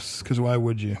 Yes, because why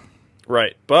would you?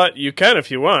 Right, but you can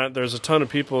if you want. There's a ton of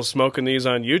people smoking these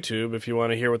on YouTube if you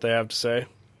want to hear what they have to say.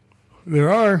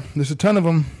 There's a ton of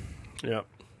them. Yeah.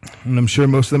 And I'm sure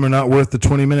most of them are not worth the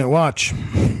 20-minute watch.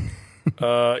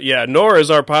 Nor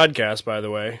is our podcast, by the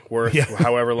way, worth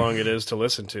however long it is to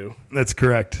listen to. That's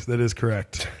correct. That is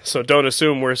correct. So don't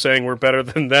assume we're saying we're better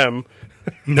than them.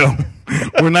 No,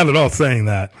 we're not at all saying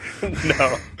that.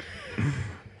 No.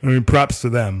 I mean, props to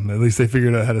them. At least they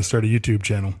figured out how to start a YouTube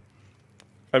channel.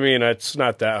 I mean, it's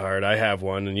not that hard. I have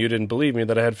one, and you didn't believe me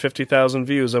that I had 50,000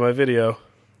 views on my video.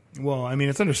 Well, I mean,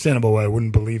 it's understandable why I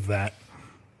wouldn't believe that.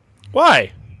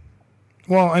 Why?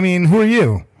 Well, I mean, who are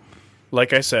you?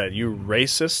 Like I said, you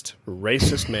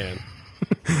racist man.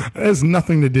 That has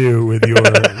nothing to do with your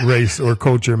race or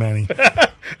culture, Manny.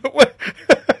 All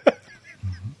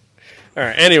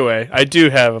right, anyway, I do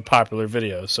have a popular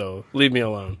video, so leave me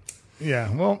alone.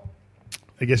 Yeah, well,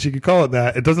 I guess you could call it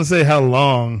that. It doesn't say how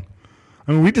long.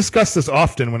 I mean, we discuss this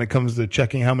often when it comes to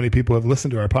checking how many people have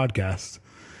listened to our podcast.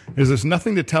 There's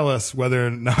nothing to tell us whether or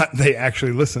not they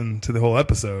actually listened to the whole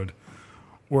episode,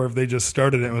 or if they just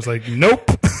started it and was like, "Nope."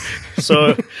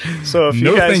 So if you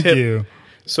no, guys thank you.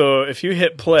 So if you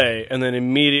hit play and then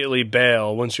immediately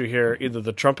bail once you hear either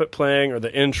the trumpet playing or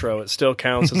the intro, it still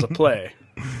counts as a play.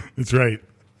 That's right.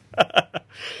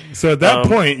 So at that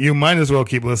point, you might as well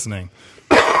keep listening.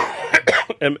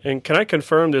 And can I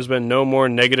confirm there's been no more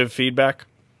negative feedback?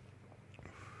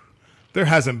 There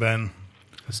hasn't been.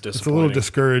 It's a little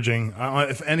discouraging.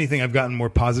 If anything, I've gotten more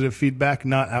positive feedback,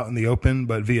 not out in the open,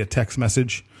 but via text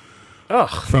message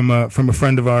from a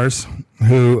friend of ours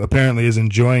who apparently is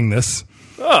enjoying this.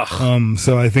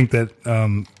 So I think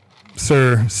that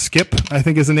Sir Skip, I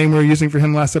think is the name we were using for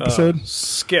him last episode.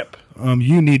 Skip.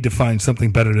 You need to find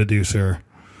something better to do, sir.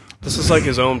 This is like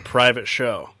his own private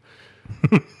show.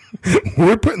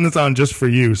 We're putting this on just for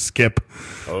you, Skip.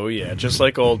 Oh, yeah, just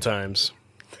like old times.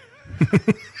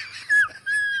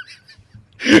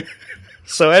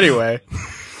 So anyway,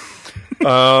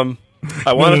 I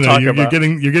want to talk about...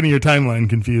 You're getting your timeline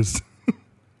confused.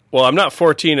 Well, I'm not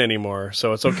 14 anymore,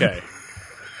 so it's okay.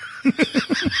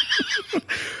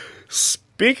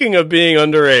 Speaking of being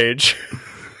underage...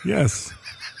 Yes.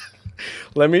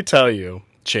 Let me tell you,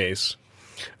 Chase,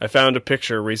 I found a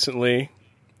picture recently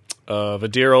of a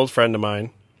dear old friend of mine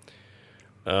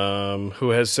who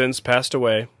has since passed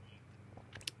away.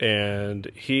 And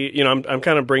he, I'm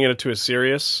kind of bringing it to a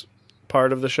serious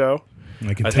part of the show.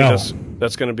 I can tell. Think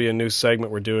that's going to be a new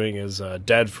segment we're doing is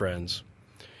Dead Friends.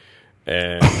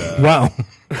 And wow.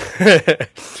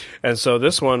 And so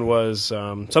this one was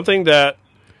something that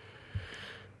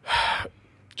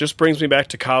just brings me back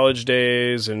to college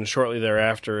days, and shortly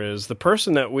thereafter is the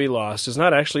person that we lost is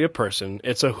not actually a person,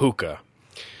 it's a hookah.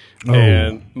 Oh.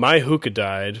 And my hookah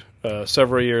died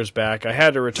several years back. I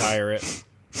had to retire it.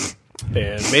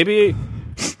 And maybe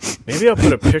I'll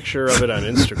put a picture of it on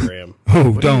Instagram.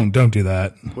 Oh, don't do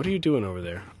that. What are you doing over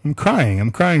there? I'm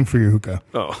crying for your hookah.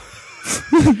 Oh.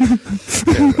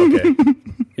 Yeah, okay.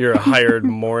 You're a hired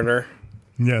mourner.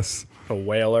 Yes. A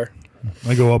wailer.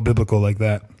 I go all biblical like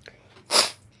that.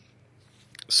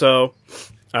 So,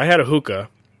 I had a hookah.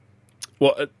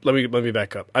 Well, let me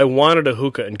back up. I wanted a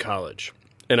hookah in college,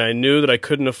 and I knew that I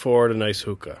couldn't afford a nice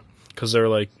hookah because they're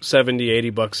like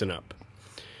 $70, $80 and up.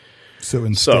 So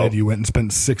instead, you went and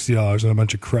spent $60 on a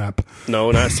bunch of crap. No,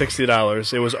 not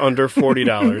 $60. It was under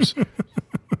 $40.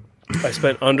 I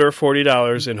spent under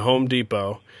 $40 in Home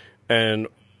Depot, and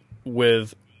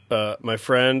with my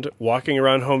friend walking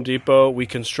around Home Depot, we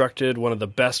constructed one of the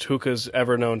best hookahs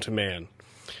ever known to man.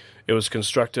 It was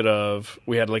constructed of,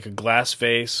 we had like a glass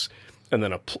vase and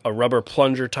then a rubber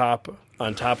plunger top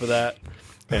on top of that.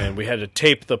 And we had to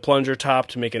tape the plunger top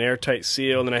to make an airtight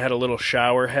seal. And then I had a little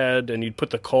shower head, and you'd put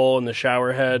the coal in the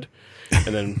shower head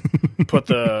and then put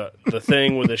the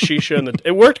thing with the shisha.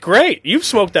 It worked great. You've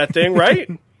smoked that thing, right?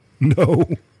 No.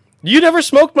 You never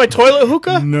smoked my toilet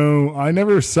hookah? No, I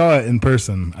never saw it in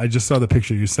person. I just saw the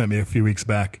picture you sent me a few weeks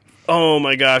back. Oh,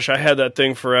 my gosh. I had that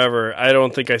thing forever. I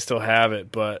don't think I still have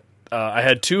it, but I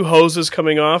had 2 hoses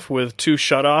coming off with 2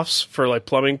 shutoffs for like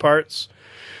plumbing parts.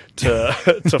 To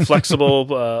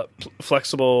flexible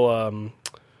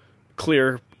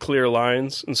clear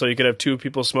lines, and so you could have 2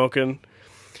 people smoking,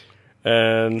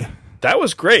 and that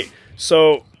was great.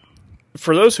 So,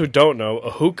 for those who don't know, a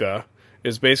hookah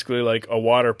is basically like a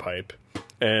water pipe,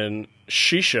 and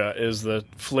shisha is the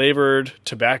flavored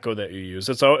tobacco that you use.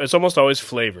 It's almost always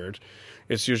flavored.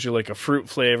 It's usually like a fruit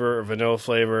flavor or vanilla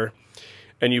flavor,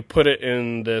 and you put it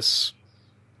in this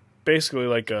basically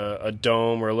like a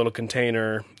dome or a little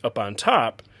container up on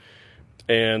top,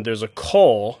 and there's a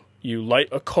coal. You light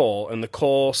a coal, and the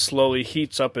coal slowly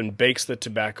heats up and bakes the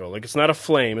tobacco. Like, it's not a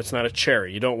flame, it's not a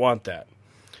cherry. You don't want that.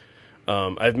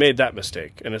 I've made that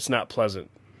mistake, and it's not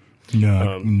pleasant.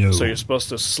 No. So you're supposed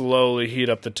to slowly heat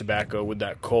up the tobacco with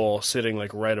that coal sitting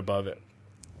like right above it,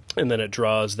 and then it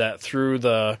draws that through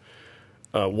the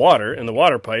water in the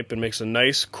water pipe and makes a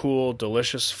nice, cool,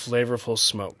 delicious, flavorful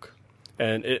smoke.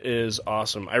 And it is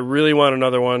awesome. I really want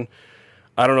another one.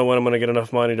 I don't know when I'm going to get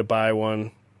enough money to buy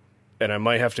one, and I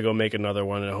might have to go make another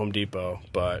one at Home Depot,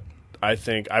 but I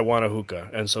think I want a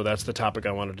hookah, and so that's the topic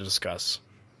I wanted to discuss.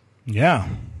 Yeah.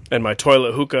 And my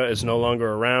toilet hookah is no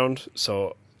longer around,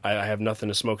 so I have nothing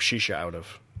to smoke shisha out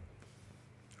of.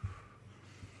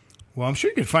 Well, I'm sure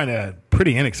you could find a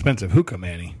pretty inexpensive hookah,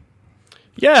 Manny.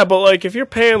 Yeah, but like if you're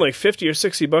paying like $50 or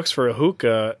 $60 for a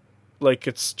hookah, like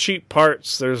it's cheap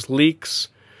parts. There's leaks.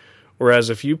 Whereas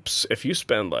if you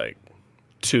spend like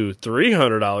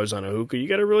 $200-$300 on a hookah, you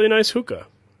get a really nice hookah.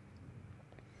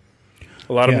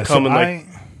 A lot of them come in like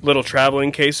little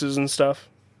traveling cases and stuff.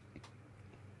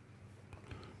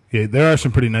 Yeah, there are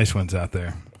some pretty nice ones out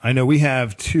there. I know we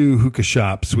have 2 hookah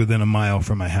shops within a mile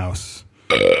from my house.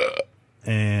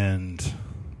 And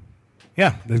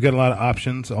yeah, they've got a lot of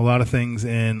options, a lot of things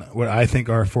in what I think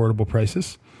are affordable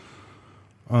prices.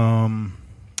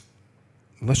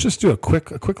 Let's just do a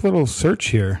quick little search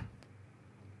here.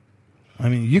 I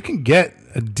mean, you can get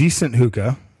a decent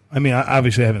hookah. I mean,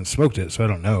 obviously I haven't smoked it, so I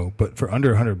don't know, but for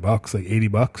under $100, like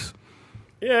 $80.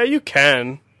 Yeah, you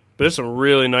can. But there's some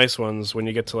really nice ones when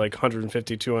you get to like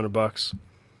 $150-$200.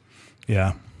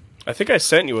 Yeah. I think I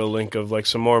sent you a link of like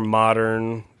some more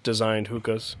modern designed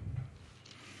hookahs.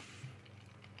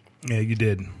 Yeah, you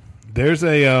did. There's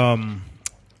a,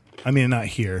 I mean, not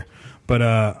here, but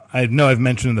I know I've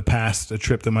mentioned in the past a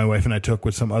trip that my wife and I took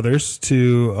with some others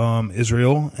to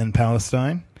Israel and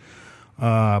Palestine.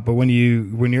 But when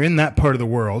you're in that part of the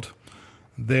world,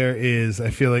 there is, I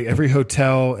feel like every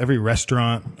hotel, every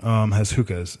restaurant has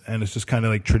hookahs, and it's just kind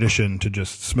of like tradition to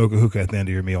just smoke a hookah at the end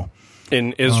of your meal.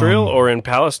 In Israel or in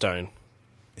Palestine?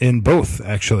 In both,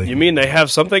 actually. You mean they have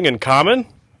something in common?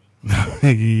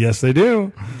 Yes, they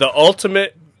do. The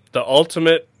ultimate,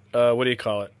 what do you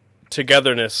call it?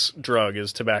 Togetherness drug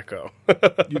is tobacco.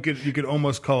 You could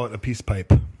almost call it a peace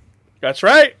pipe. That's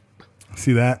right.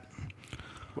 See that?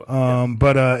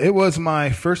 But it was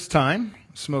my first time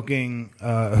smoking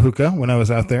a hookah when I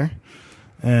was out there.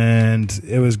 And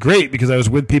it was great because I was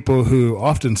with people who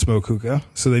often smoke hookah,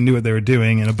 so they knew what they were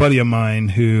doing. And a buddy of mine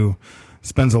who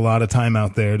spends a lot of time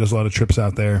out there, does a lot of trips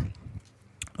out there,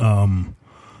 and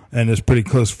is pretty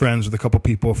close friends with a couple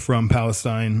people from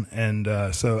Palestine. And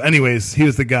so anyways, he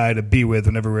was the guy to be with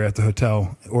whenever we were at the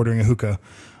hotel ordering a hookah.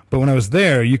 But when I was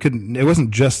there, it wasn't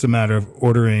just a matter of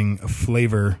ordering a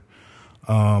flavor,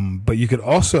 but you could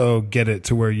also get it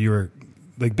to where you were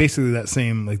like basically that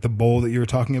same, like the bowl that you were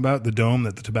talking about, the dome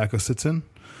that the tobacco sits in.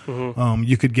 Mm-hmm.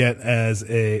 You could get as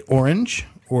a orange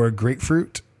or a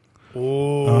grapefruit.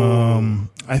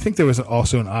 I think there was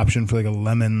also an option for like a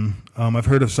lemon. I've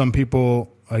heard of some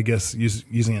people, I guess,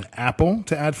 using an apple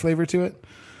to add flavor to it.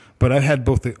 But I've had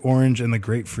both the orange and the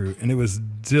grapefruit, and it was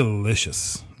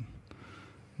delicious.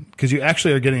 Because you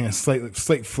actually are getting a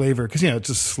slight flavor, because it's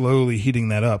just slowly heating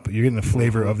that up. You're getting the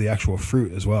flavor of the actual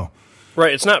fruit as well.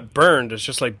 Right, it's not burned, it's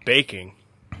just like baking.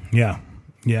 Yeah,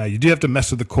 you do have to mess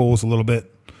with the coals a little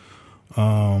bit.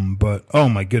 But, oh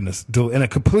my goodness, and a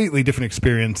completely different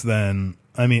experience than,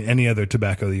 any other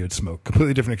tobacco that you would smoke.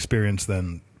 Completely different experience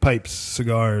than pipes,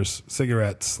 cigars,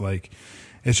 cigarettes. Like,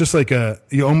 it's just like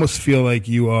you almost feel like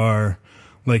you are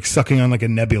like sucking on like a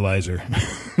nebulizer.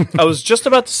 I was just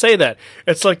about to say that.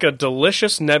 It's like a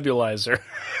delicious nebulizer,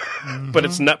 but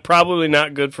it's probably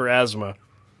not good for asthma.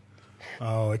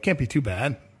 Oh, it can't be too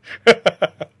bad.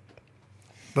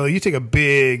 But you take a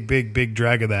big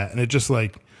drag of that, and it just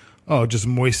it just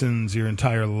moistens your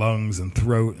entire lungs and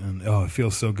throat, and it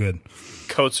feels so good.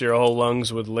 Coats your whole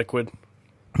lungs with liquid.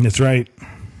 That's right.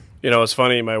 It's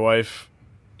funny, my wife,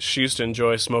 she used to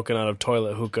enjoy smoking out of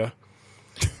toilet hookah.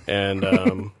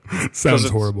 And sounds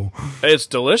horrible. It's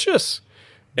delicious.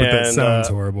 But that sounds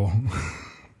horrible.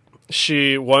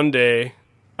 She, one day,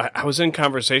 I was in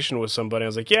conversation with somebody. I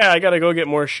was like, yeah, I got to go get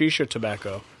more shisha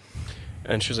tobacco.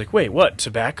 And she was like, wait, what,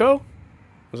 tobacco?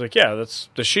 I was like, yeah, that's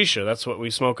the shisha. That's what we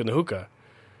smoke in the hookah.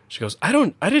 She goes, I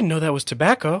didn't know that was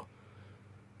tobacco.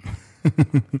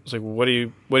 I was like, what do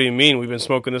you mean? We've been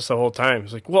smoking this the whole time.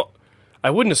 He's like, well, I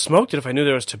wouldn't have smoked it if I knew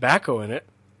there was tobacco in it.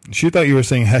 She thought you were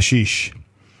saying hashish.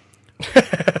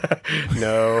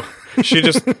 No. She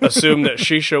just assumed that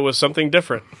shisha was something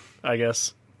different, I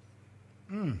guess.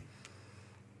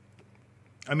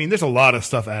 I mean, there's a lot of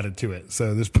stuff added to it,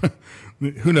 so there's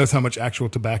who knows how much actual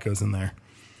tobacco's in there.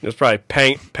 There's probably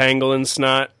pangolin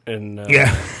snot and Yeah,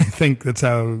 I think that's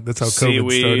how COVID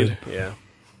seaweed. started. Yeah.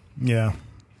 Yeah.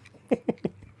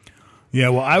 Yeah,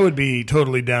 well, I would be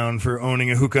totally down for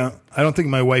owning a hookah. I don't think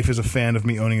my wife is a fan of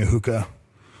me owning a hookah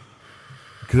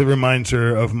because it reminds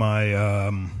her of my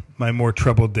my more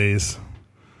troubled days.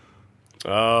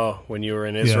 Oh, when you were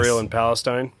in Israel and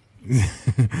Palestine?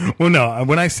 Well, no,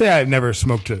 when I say I've never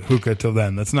smoked a hookah till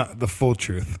then, that's not the full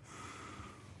truth.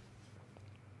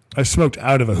 I smoked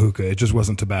out of a hookah. It just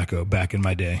wasn't tobacco back in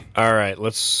my day. All right,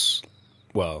 let's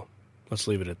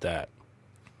leave it at that.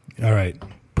 All right.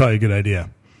 Probably a good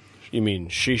idea. You mean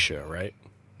shisha, right?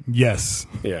 Yes.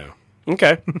 Yeah.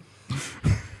 Okay.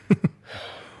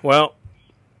 Well,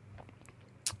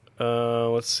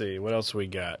 let's see. What else we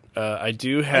got? I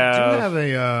do have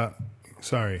a.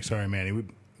 Sorry, Manny.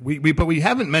 But we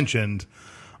haven't mentioned.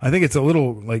 I think it's a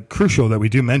little like crucial that we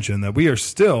do mention that we are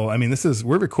still. I mean,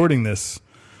 we're recording this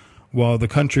while the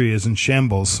country is in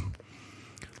shambles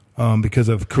because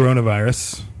of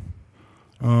coronavirus.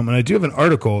 And I do have an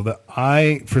article that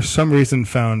I, for some reason,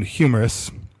 found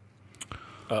humorous.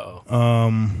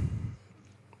 And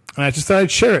I just thought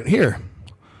I'd share it here.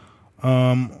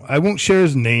 I won't share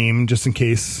his name just in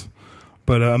case.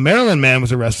 But a Maryland man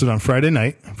was arrested on Friday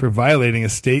night for violating a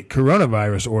state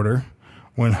coronavirus order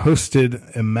when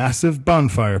hosted a massive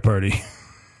bonfire party.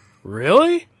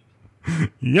 Really?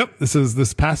 Yep. This is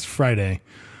this past Friday,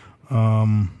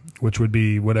 which would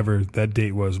be whatever that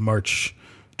date was, March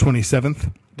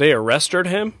 27th. They arrested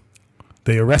him?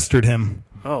 They arrested him.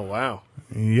 Oh, wow.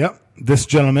 Yep. This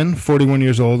gentleman, 41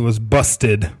 years old, was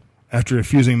busted after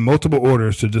refusing multiple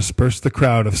orders to disperse the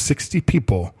crowd of 60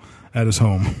 people at his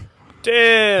home.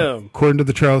 Damn. According to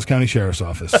the Charles County Sheriff's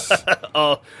Office.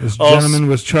 This gentleman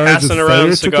was charged with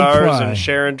failure to comply. And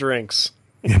sharing drinks.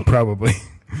 Yeah, probably.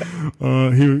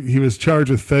 He was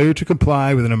charged with failure to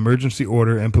comply with an emergency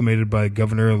order implemented by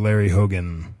Governor Larry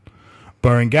Hogan,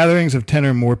 barring gatherings of 10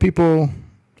 or more people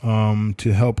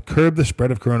to help curb the spread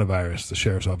of coronavirus, the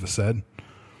sheriff's office said.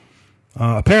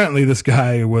 Apparently, this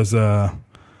guy was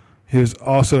he was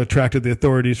also attracted the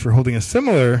authorities for holding a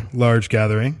similar large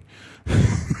gathering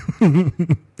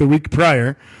the week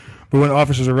prior, but when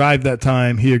officers arrived that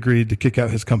time, he agreed to kick out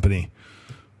his company.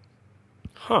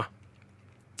 Huh.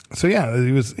 So yeah,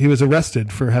 he was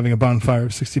arrested for having a bonfire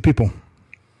of 60 people.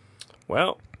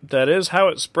 Well, that is how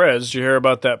it spreads. Did you hear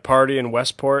about that party in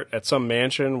Westport at some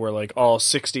mansion where like all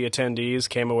 60 attendees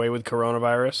came away with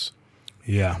coronavirus?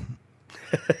 Yeah.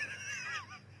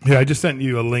 Yeah, I just sent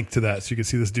you a link to that so you can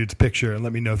see this dude's picture and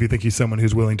let me know if you think he's someone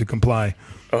who's willing to comply.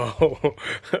 Oh,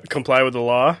 comply with the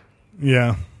law?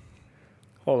 Yeah.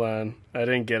 Hold on. I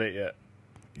didn't get it yet.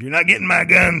 You're not getting my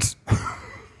guns.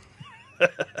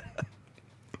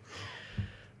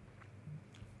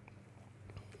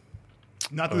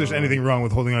 Not that there's anything wrong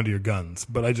with holding onto your guns,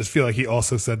 but I just feel like he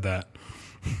also said that.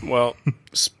 Well,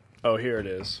 here it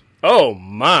is. Oh,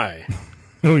 my.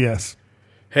 Oh, yes.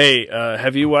 Hey,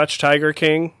 have you watched Tiger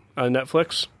King on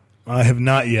Netflix? I have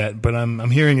not yet, but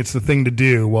I'm hearing it's the thing to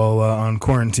do while on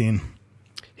quarantine.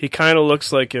 He kind of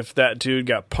looks like if that dude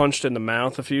got punched in the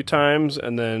mouth a few times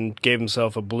and then gave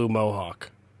himself a blue mohawk.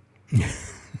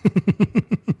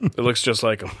 It looks just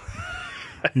like him.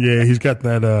 Yeah, he's got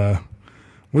that,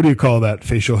 what do you call that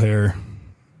facial hair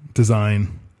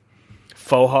design?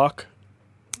 Faux hawk?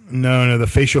 No, the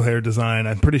facial hair design.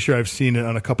 I'm pretty sure I've seen it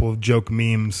on a couple of joke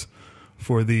memes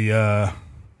for the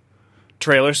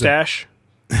trailer stash.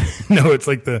 No, it's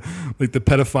like the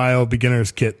pedophile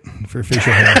beginner's kit for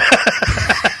facial hair.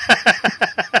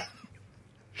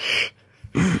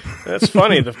 That's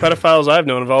funny. The pedophiles I've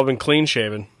known have all been clean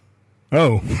shaven.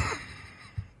 Oh.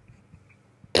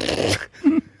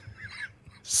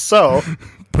 So,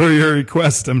 per your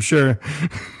request, I'm sure.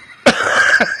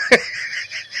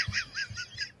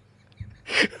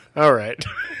 All right.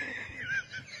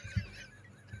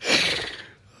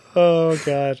 Oh,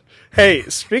 God. Hey,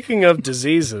 speaking of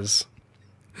diseases.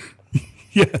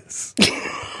 Yes.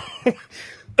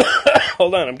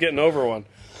 Hold on, I'm getting over one.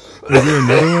 Is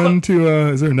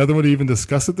there another one to even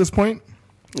discuss at this point?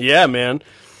 Yeah, man.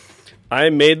 I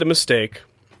made the mistake,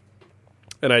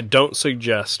 and I don't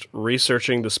suggest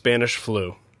researching the Spanish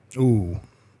flu. Ooh.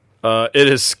 It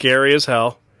is scary as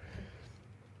hell.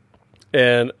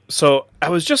 And so I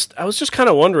was just kind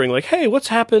of wondering, like, hey, what's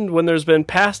happened when there's been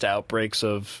past outbreaks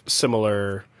of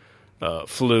similar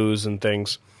flus and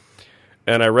things?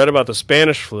 And I read about the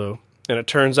Spanish flu, and it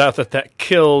turns out that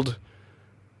killed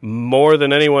more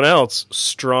than anyone else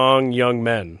strong young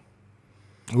men.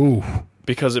 Ooh.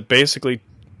 Because it basically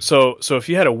so if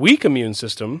you had a weak immune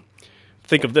system,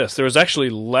 think of this. There was actually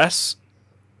less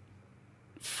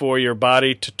for your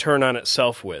body to turn on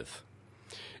itself with.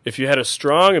 If you had a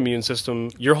strong immune system,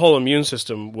 your whole immune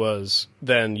system was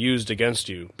then used against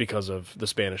you because of the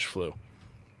Spanish flu.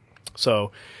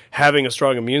 So having a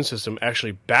strong immune system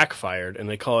actually backfired, and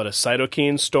they call it a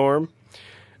cytokine storm,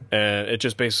 and it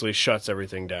just basically shuts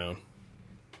everything down.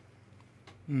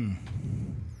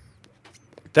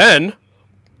 Then,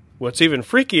 what's even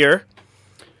freakier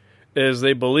is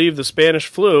they believe the Spanish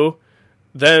flu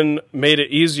then made it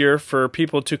easier for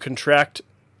people to contract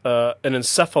an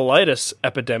encephalitis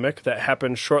epidemic that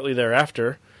happened shortly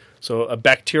thereafter. So a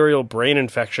bacterial brain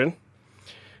infection.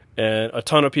 And a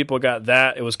ton of people got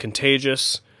that. It was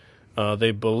contagious,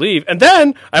 they believe. And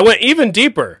then I went even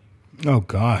deeper. Oh,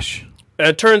 gosh. And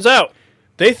it turns out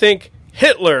they think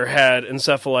Hitler had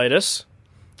encephalitis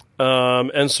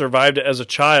and survived it as a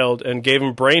child and gave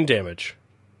him brain damage.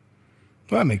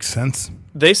 Well, that makes sense.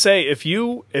 They say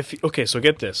okay, so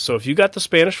get this. So if you got the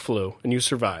Spanish flu and you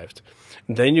survived,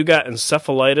 and then you got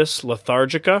encephalitis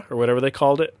lethargica, or whatever they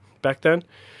called it back then,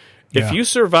 if you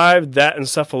survived that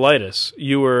encephalitis,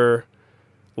 you were,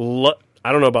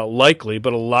 I don't know about likely,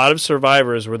 but a lot of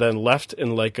survivors were then left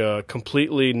in like a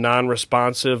completely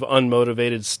non-responsive,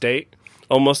 unmotivated state,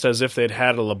 almost as if they'd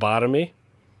had a lobotomy.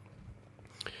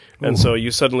 And so you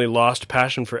suddenly lost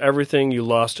passion for everything. You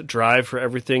lost drive for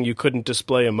everything. You couldn't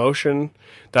display emotion.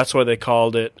 That's why they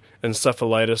called it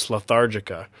encephalitis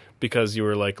lethargica, because you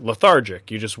were like lethargic.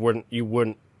 You just wouldn't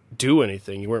do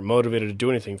anything. You weren't motivated to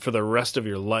do anything for the rest of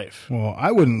your life. Well,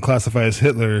 I wouldn't classify as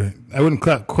Hitler. I wouldn't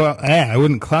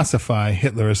classify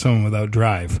Hitler as someone without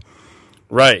drive.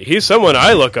 Right. He's someone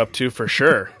I look up to for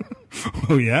sure.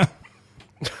 Oh, yeah?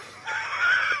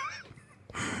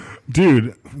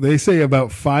 Dude, they say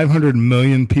about 500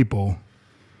 million people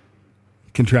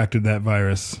contracted that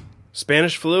virus.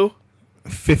 Spanish flu?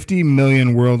 50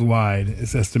 million worldwide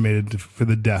is estimated for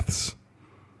the deaths.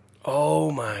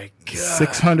 Oh, my God.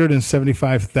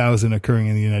 675,000 occurring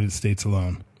in the United States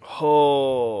alone.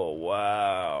 Oh,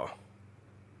 wow.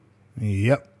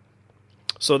 Yep.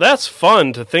 So that's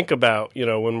fun to think about,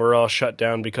 when we're all shut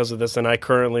down because of this, and I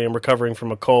currently am recovering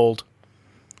from a cold.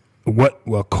 What?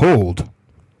 Well, cold?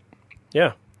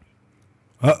 Yeah.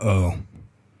 Uh-oh.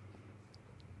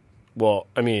 Well,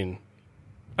 I mean,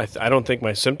 I don't think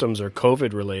my symptoms are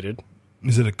COVID-related.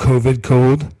 Is it a COVID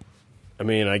cold? I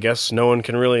mean, I guess no one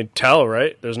can really tell,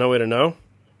 right? There's no way to know.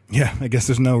 Yeah, I guess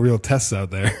there's no real tests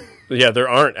out there. Yeah, there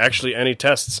aren't actually any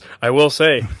tests. I will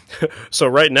say, so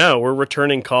right now we're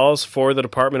returning calls for the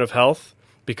Department of Health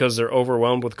because they're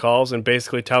overwhelmed with calls and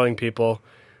basically telling people,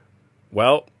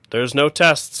 well, there's no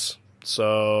tests,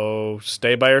 so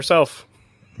stay by yourself.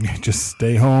 Just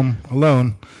stay home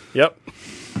alone. Yep.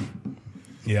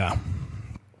 Yeah.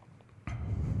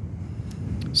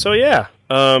 So, yeah.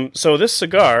 So this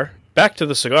cigar, back to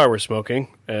the cigar we're smoking,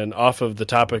 and off of the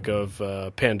topic of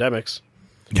pandemics,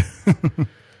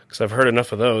 because I've heard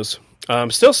enough of those.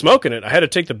 I'm still smoking it. I had to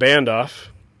take the band off.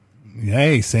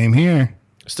 Hey, same here.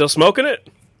 Still smoking it?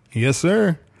 Yes,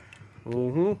 sir.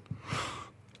 Mm-hmm.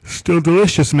 Still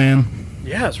delicious, man.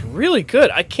 Yeah, it's really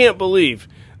good. I can't believe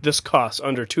this costs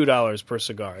under $2 per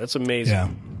cigar. That's amazing. Yeah,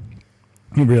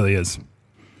 it really is.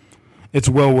 It's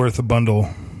well worth a bundle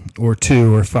or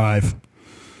 2 or 5.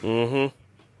 Mm-hmm.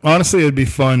 Honestly, it'd be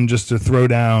fun just to throw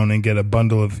down and get a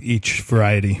bundle of each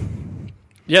variety.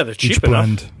 Yeah, they're cheap each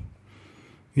blend. enough.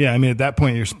 Yeah, I mean, at that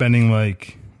point, you're spending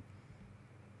like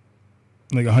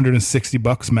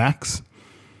 $160 max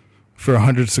for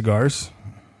 100 cigars.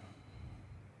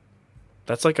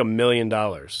 That's like $1 million.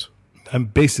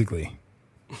 Basically.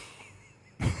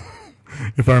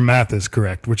 If our math is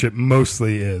correct, which it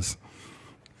mostly is.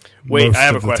 Wait, I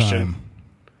have a question.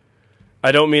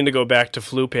 I don't mean to go back to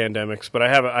flu pandemics, but I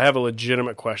have a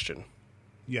legitimate question.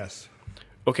 Yes.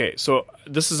 Okay, so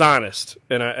this is honest,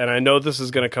 and I know this is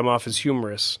going to come off as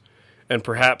humorous and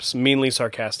perhaps meanly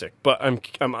sarcastic, but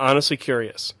I'm honestly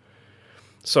curious.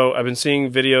 So I've been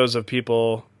seeing videos of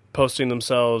people posting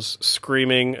themselves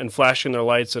screaming and flashing their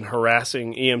lights and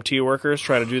harassing EMT workers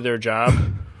trying to do their job.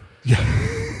 Yeah.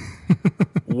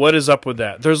 What is up with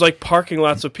that? There's like parking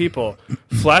lots of people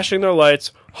flashing their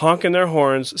lights, honking their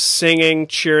horns, singing,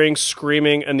 cheering,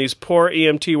 screaming, and these poor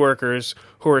EMT workers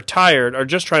who are tired are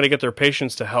just trying to get their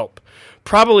patients to help.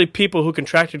 Probably people who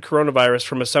contracted coronavirus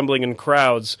from assembling in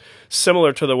crowds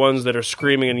similar to the ones that are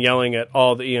screaming and yelling at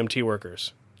all the EMT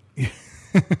workers.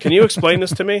 Can you explain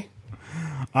this to me?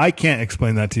 I can't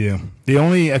explain that to you. The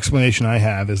only explanation I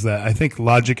have is that I think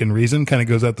logic and reason kind of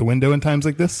goes out the window in times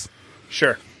like this.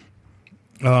 Sure.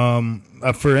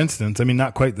 For instance, I mean,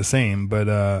 not quite the same, but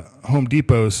Home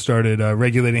Depot started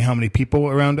regulating how many people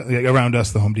around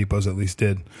us. The Home Depots at least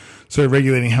did started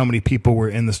regulating how many people were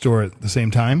in the store at the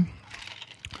same time.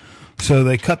 So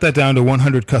they cut that down to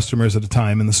 100 customers at a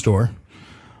time in the store.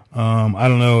 I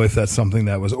don't know if that's something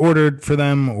that was ordered for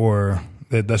them or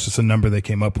that's just a number they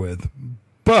came up with.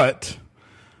 But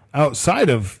outside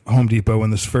of Home Depot, when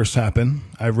this first happened,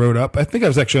 I rode up. I think I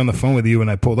was actually on the phone with you when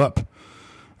I pulled up.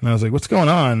 And I was like, what's going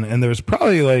on? And there was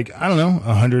probably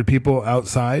 100 people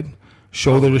outside,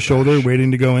 shoulder to shoulder,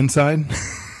 waiting to go inside.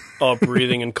 All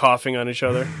breathing and coughing on each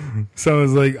other. So I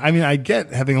was like, I mean, I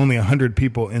get having only 100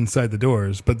 people inside the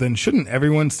doors, but then shouldn't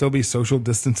everyone still be social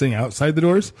distancing outside the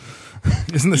doors?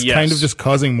 Isn't this kind of just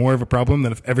causing more of a problem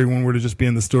than if everyone were to just be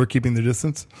in the store keeping their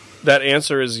distance? That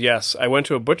answer is yes. I went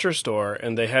to a butcher store,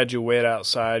 and they had you wait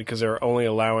outside because they were only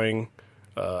allowing,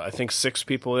 I think, 6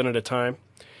 people in at a time.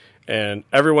 And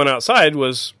everyone outside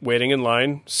was waiting in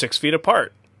line 6 feet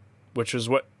apart, which is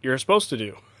what you're supposed to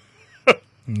do.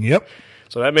 Yep.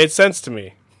 So that made sense to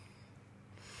me.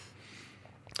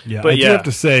 Yeah, but I do have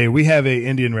to say, we have a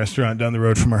Indian restaurant down the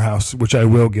road from our house, which I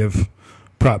will give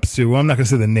props to. Well, I'm not going to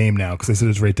say the name now because I said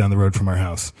it's right down the road from our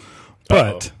house.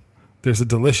 But there's a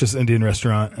delicious Indian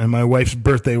restaurant, and my wife's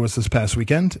birthday was this past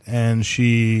weekend, and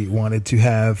she wanted to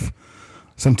have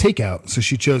some takeout. So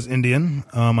she chose Indian.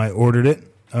 I ordered it.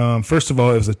 First of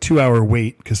all, it was a 2-hour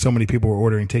wait because so many people were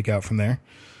ordering takeout from there.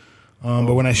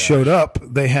 But when I showed up,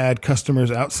 they had customers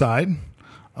outside.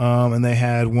 And they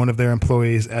had one of their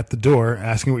employees at the door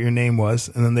asking what your name was,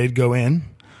 and then they'd go in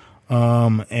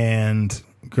and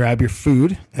grab your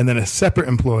food, and then a separate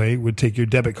employee would take your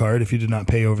debit card if you did not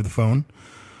pay over the phone.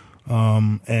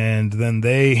 And then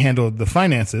they handled the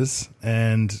finances,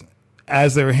 and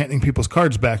as they were handing people's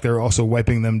cards back, they were also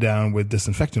wiping them down with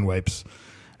disinfectant wipes.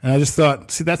 And I just thought,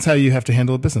 see, that's how you have to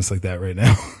handle a business like that right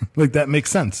now. Like, that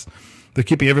makes sense. They're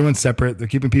keeping everyone separate. They're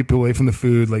keeping people away from the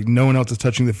food. Like, no one else is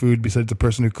touching the food besides the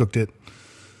person who cooked it.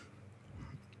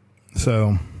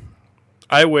 So,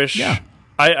 I wish. Yeah.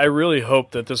 I really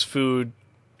hope that this food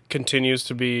continues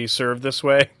to be served this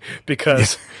way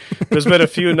because there's been a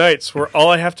few nights where all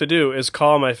I have to do is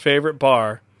call my favorite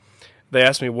bar. They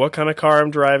ask me what kind of car I'm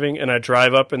driving, and I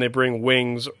drive up and they bring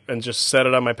wings and just set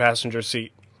it on my passenger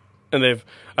seat. And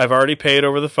I've already paid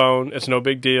over the phone. It's no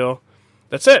big deal.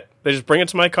 That's it. They just bring it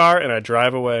to my car, and I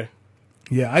drive away.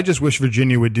 Yeah, I just wish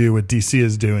Virginia would do what D.C.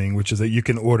 is doing, which is that you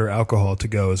can order alcohol to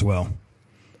go as well.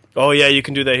 Oh, yeah, you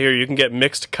can do that here. You can get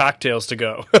mixed cocktails to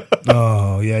go.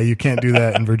 Oh, yeah, you can't do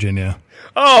that in Virginia.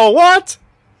 Oh, what?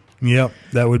 Yep,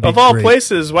 that would be Of all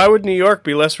places, why would New York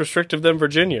be less restrictive than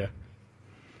Virginia?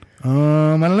 I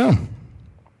don't know.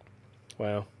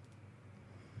 Wow.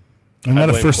 I'm not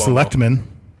a first selectman.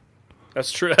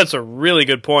 That's true. That's a really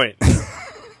good point.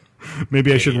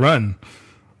 Maybe I should run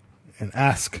and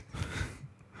ask.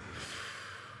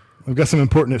 I've got some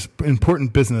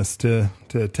important business to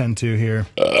attend to here.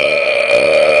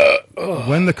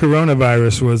 When the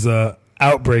coronavirus was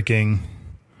outbreaking,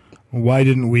 why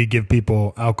didn't we give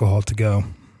people alcohol to go?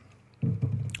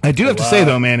 I do have to say,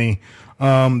 though, Manny,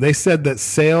 they said that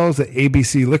sales at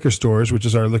ABC liquor stores, which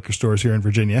is our liquor stores here in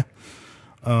Virginia,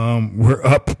 were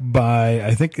up by,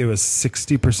 I think it was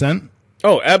 60%.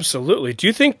 Oh, absolutely. Do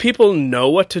you think people know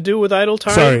what to do with idle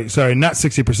time? Sorry, not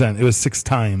 60%. It was 6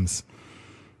 times.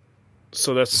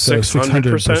 So that's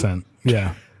 600%?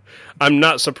 Yeah. I'm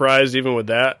not surprised even with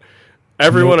that.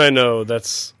 Everyone I know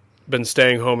that's been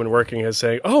staying home and working is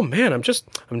saying, "Oh man,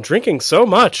 I'm drinking so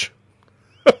much."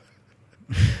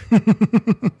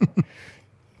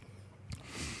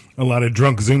 A lot of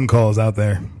drunk Zoom calls out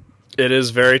there. It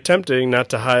is very tempting not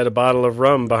to hide a bottle of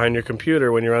rum behind your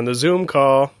computer when you're on the Zoom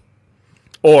call.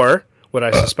 Or, what I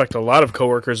suspect a lot of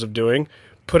coworkers of doing,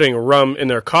 putting rum in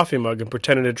their coffee mug and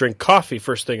pretending to drink coffee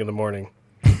first thing in the morning.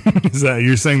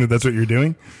 You're saying that's what you're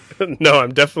doing? No,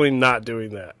 I'm definitely not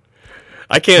doing that.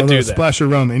 I can't do that. A splash of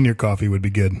rum in your coffee would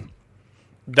be good.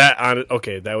 That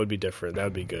would be different. That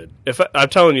would be good. I'm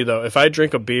telling you, though, if I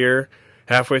drink a beer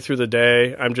halfway through the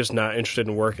day, I'm just not interested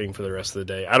in working for the rest of the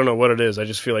day. I don't know what it is. I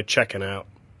just feel like checking out.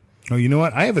 Oh, you know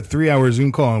what? I have a 3-hour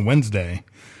Zoom call on Wednesday.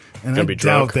 And I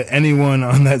doubt that anyone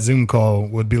on that Zoom call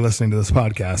would be listening to this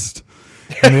podcast.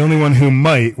 And the only one who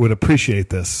might would appreciate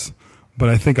this. But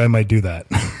I think I might do that.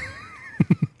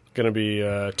 Going to be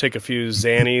take a few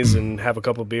Xannies and have a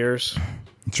couple beers.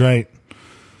 That's right.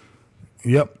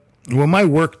 Yep. Well, my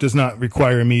work does not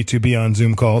require me to be on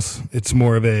Zoom calls. It's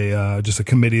more of just a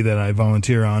committee that I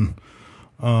volunteer on.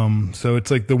 So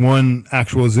it's like the one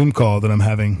actual Zoom call that I'm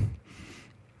having.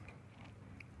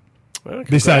 Well,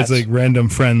 besides like random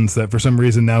friends that for some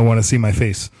reason now want to see my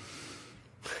face.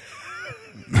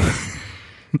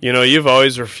 You know, you've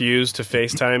always refused to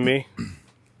FaceTime me.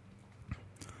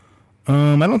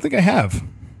 I don't think I have.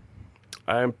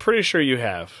 I'm pretty sure you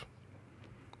have.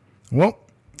 Well,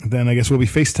 then I guess we'll be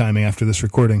FaceTiming after this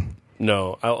recording.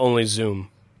 No, I'll only Zoom.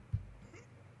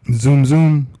 Zoom,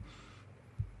 zoom.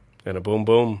 And a boom,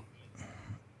 boom.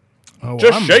 Oh,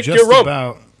 Just I'm shake your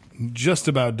rump. Just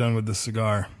about done with the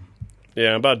cigar. Yeah,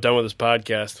 I'm about done with this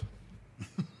podcast.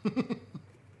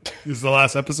 This is the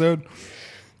last episode?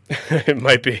 It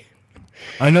might be.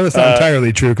 I know that's not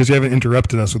entirely true because you haven't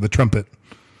interrupted us with a trumpet.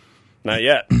 Not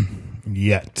yet.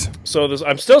 Yet. So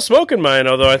I'm still smoking mine,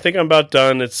 although I think I'm about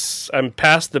done. I'm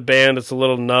past the band. It's a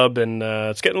little nub, and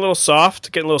it's getting a little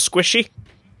soft, getting a little squishy.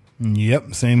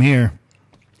 Yep, same here.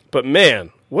 But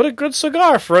man, what a good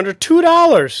cigar for under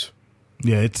 $2.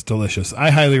 Yeah, it's delicious. I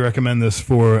highly recommend this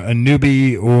for a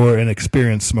newbie or an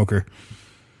experienced smoker.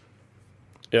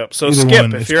 Yep. So Either Skip,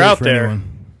 one. if It's you're great out for there anyone.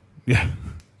 Yeah.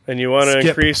 and you want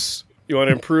to you want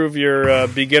to improve your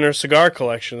beginner cigar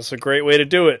collection, it's a great way to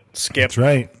do it. Skip. That's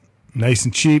right. Nice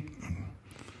and cheap.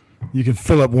 You can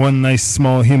fill up one nice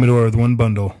small humidor with one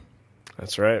bundle.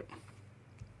 That's right.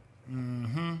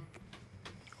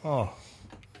 Oh.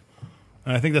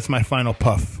 And I think that's my final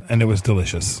puff, and it was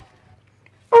delicious.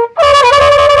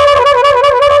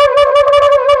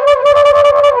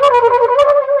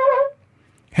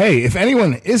 Hey, if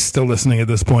anyone is still listening at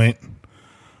this point,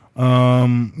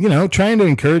 trying to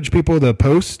encourage people to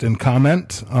post and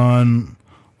comment on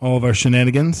all of our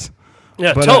shenanigans.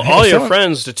 Yeah, But, tell hey, all your someone-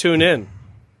 friends to tune in.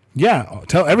 Yeah,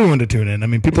 tell everyone to tune in. I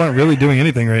mean, people aren't really doing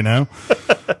anything right now.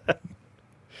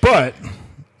 But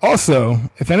also,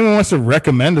 if anyone wants to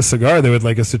recommend a cigar they would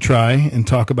like us to try and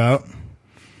talk about,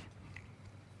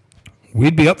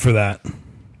 we'd be up for that.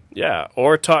 Yeah,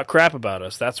 or talk crap about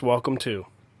us. That's welcome too.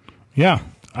 Yeah,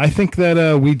 I think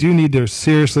that we do need to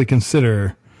seriously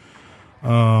consider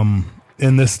in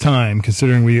this time,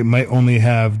 considering we might only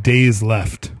have days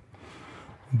left,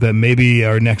 that maybe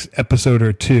our next episode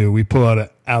or two, we pull out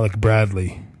a Alec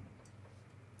Bradley.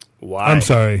 Why? I'm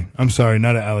sorry,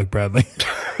 not a Alec Bradley.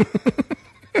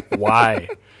 Why?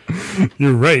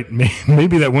 You're right.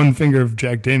 Maybe that one finger of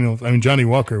Johnny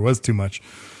Walker was too much.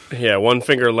 Yeah, one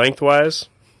finger lengthwise.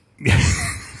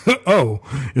 Oh,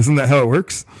 isn't that how it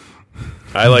works?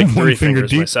 I like One three finger fingers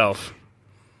deep. myself.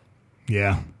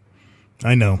 Yeah,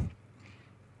 I know.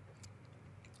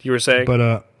 You were saying?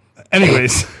 But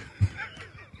anyways,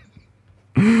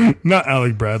 not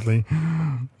Alec Bradley.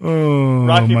 Oh,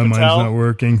 Rocky my mind's Patel? not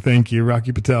working. Thank you,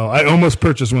 Rocky Patel. I almost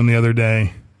purchased one the other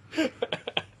day,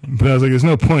 but I was like, "There's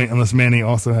no point unless Manny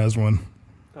also has one."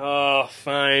 Oh,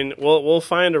 fine. We'll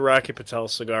find a Rocky Patel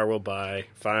cigar. We'll buy.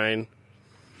 Fine.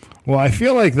 Well, I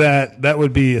feel like that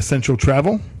would be essential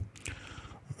travel.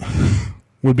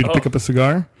 Would be to pick up a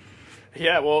cigar.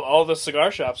 Yeah. Well, all the cigar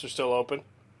shops are still open.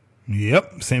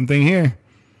 Yep, same thing here.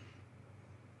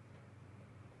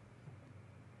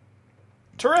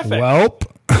 Terrific. Welp.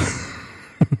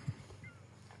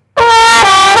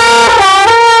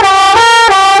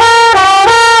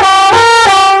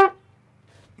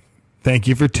 Thank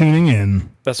you for tuning in.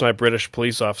 That's my British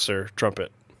police officer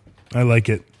trumpet. I like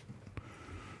it.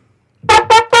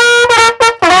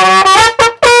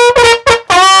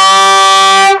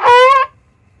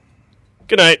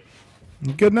 Good night.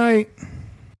 Good night.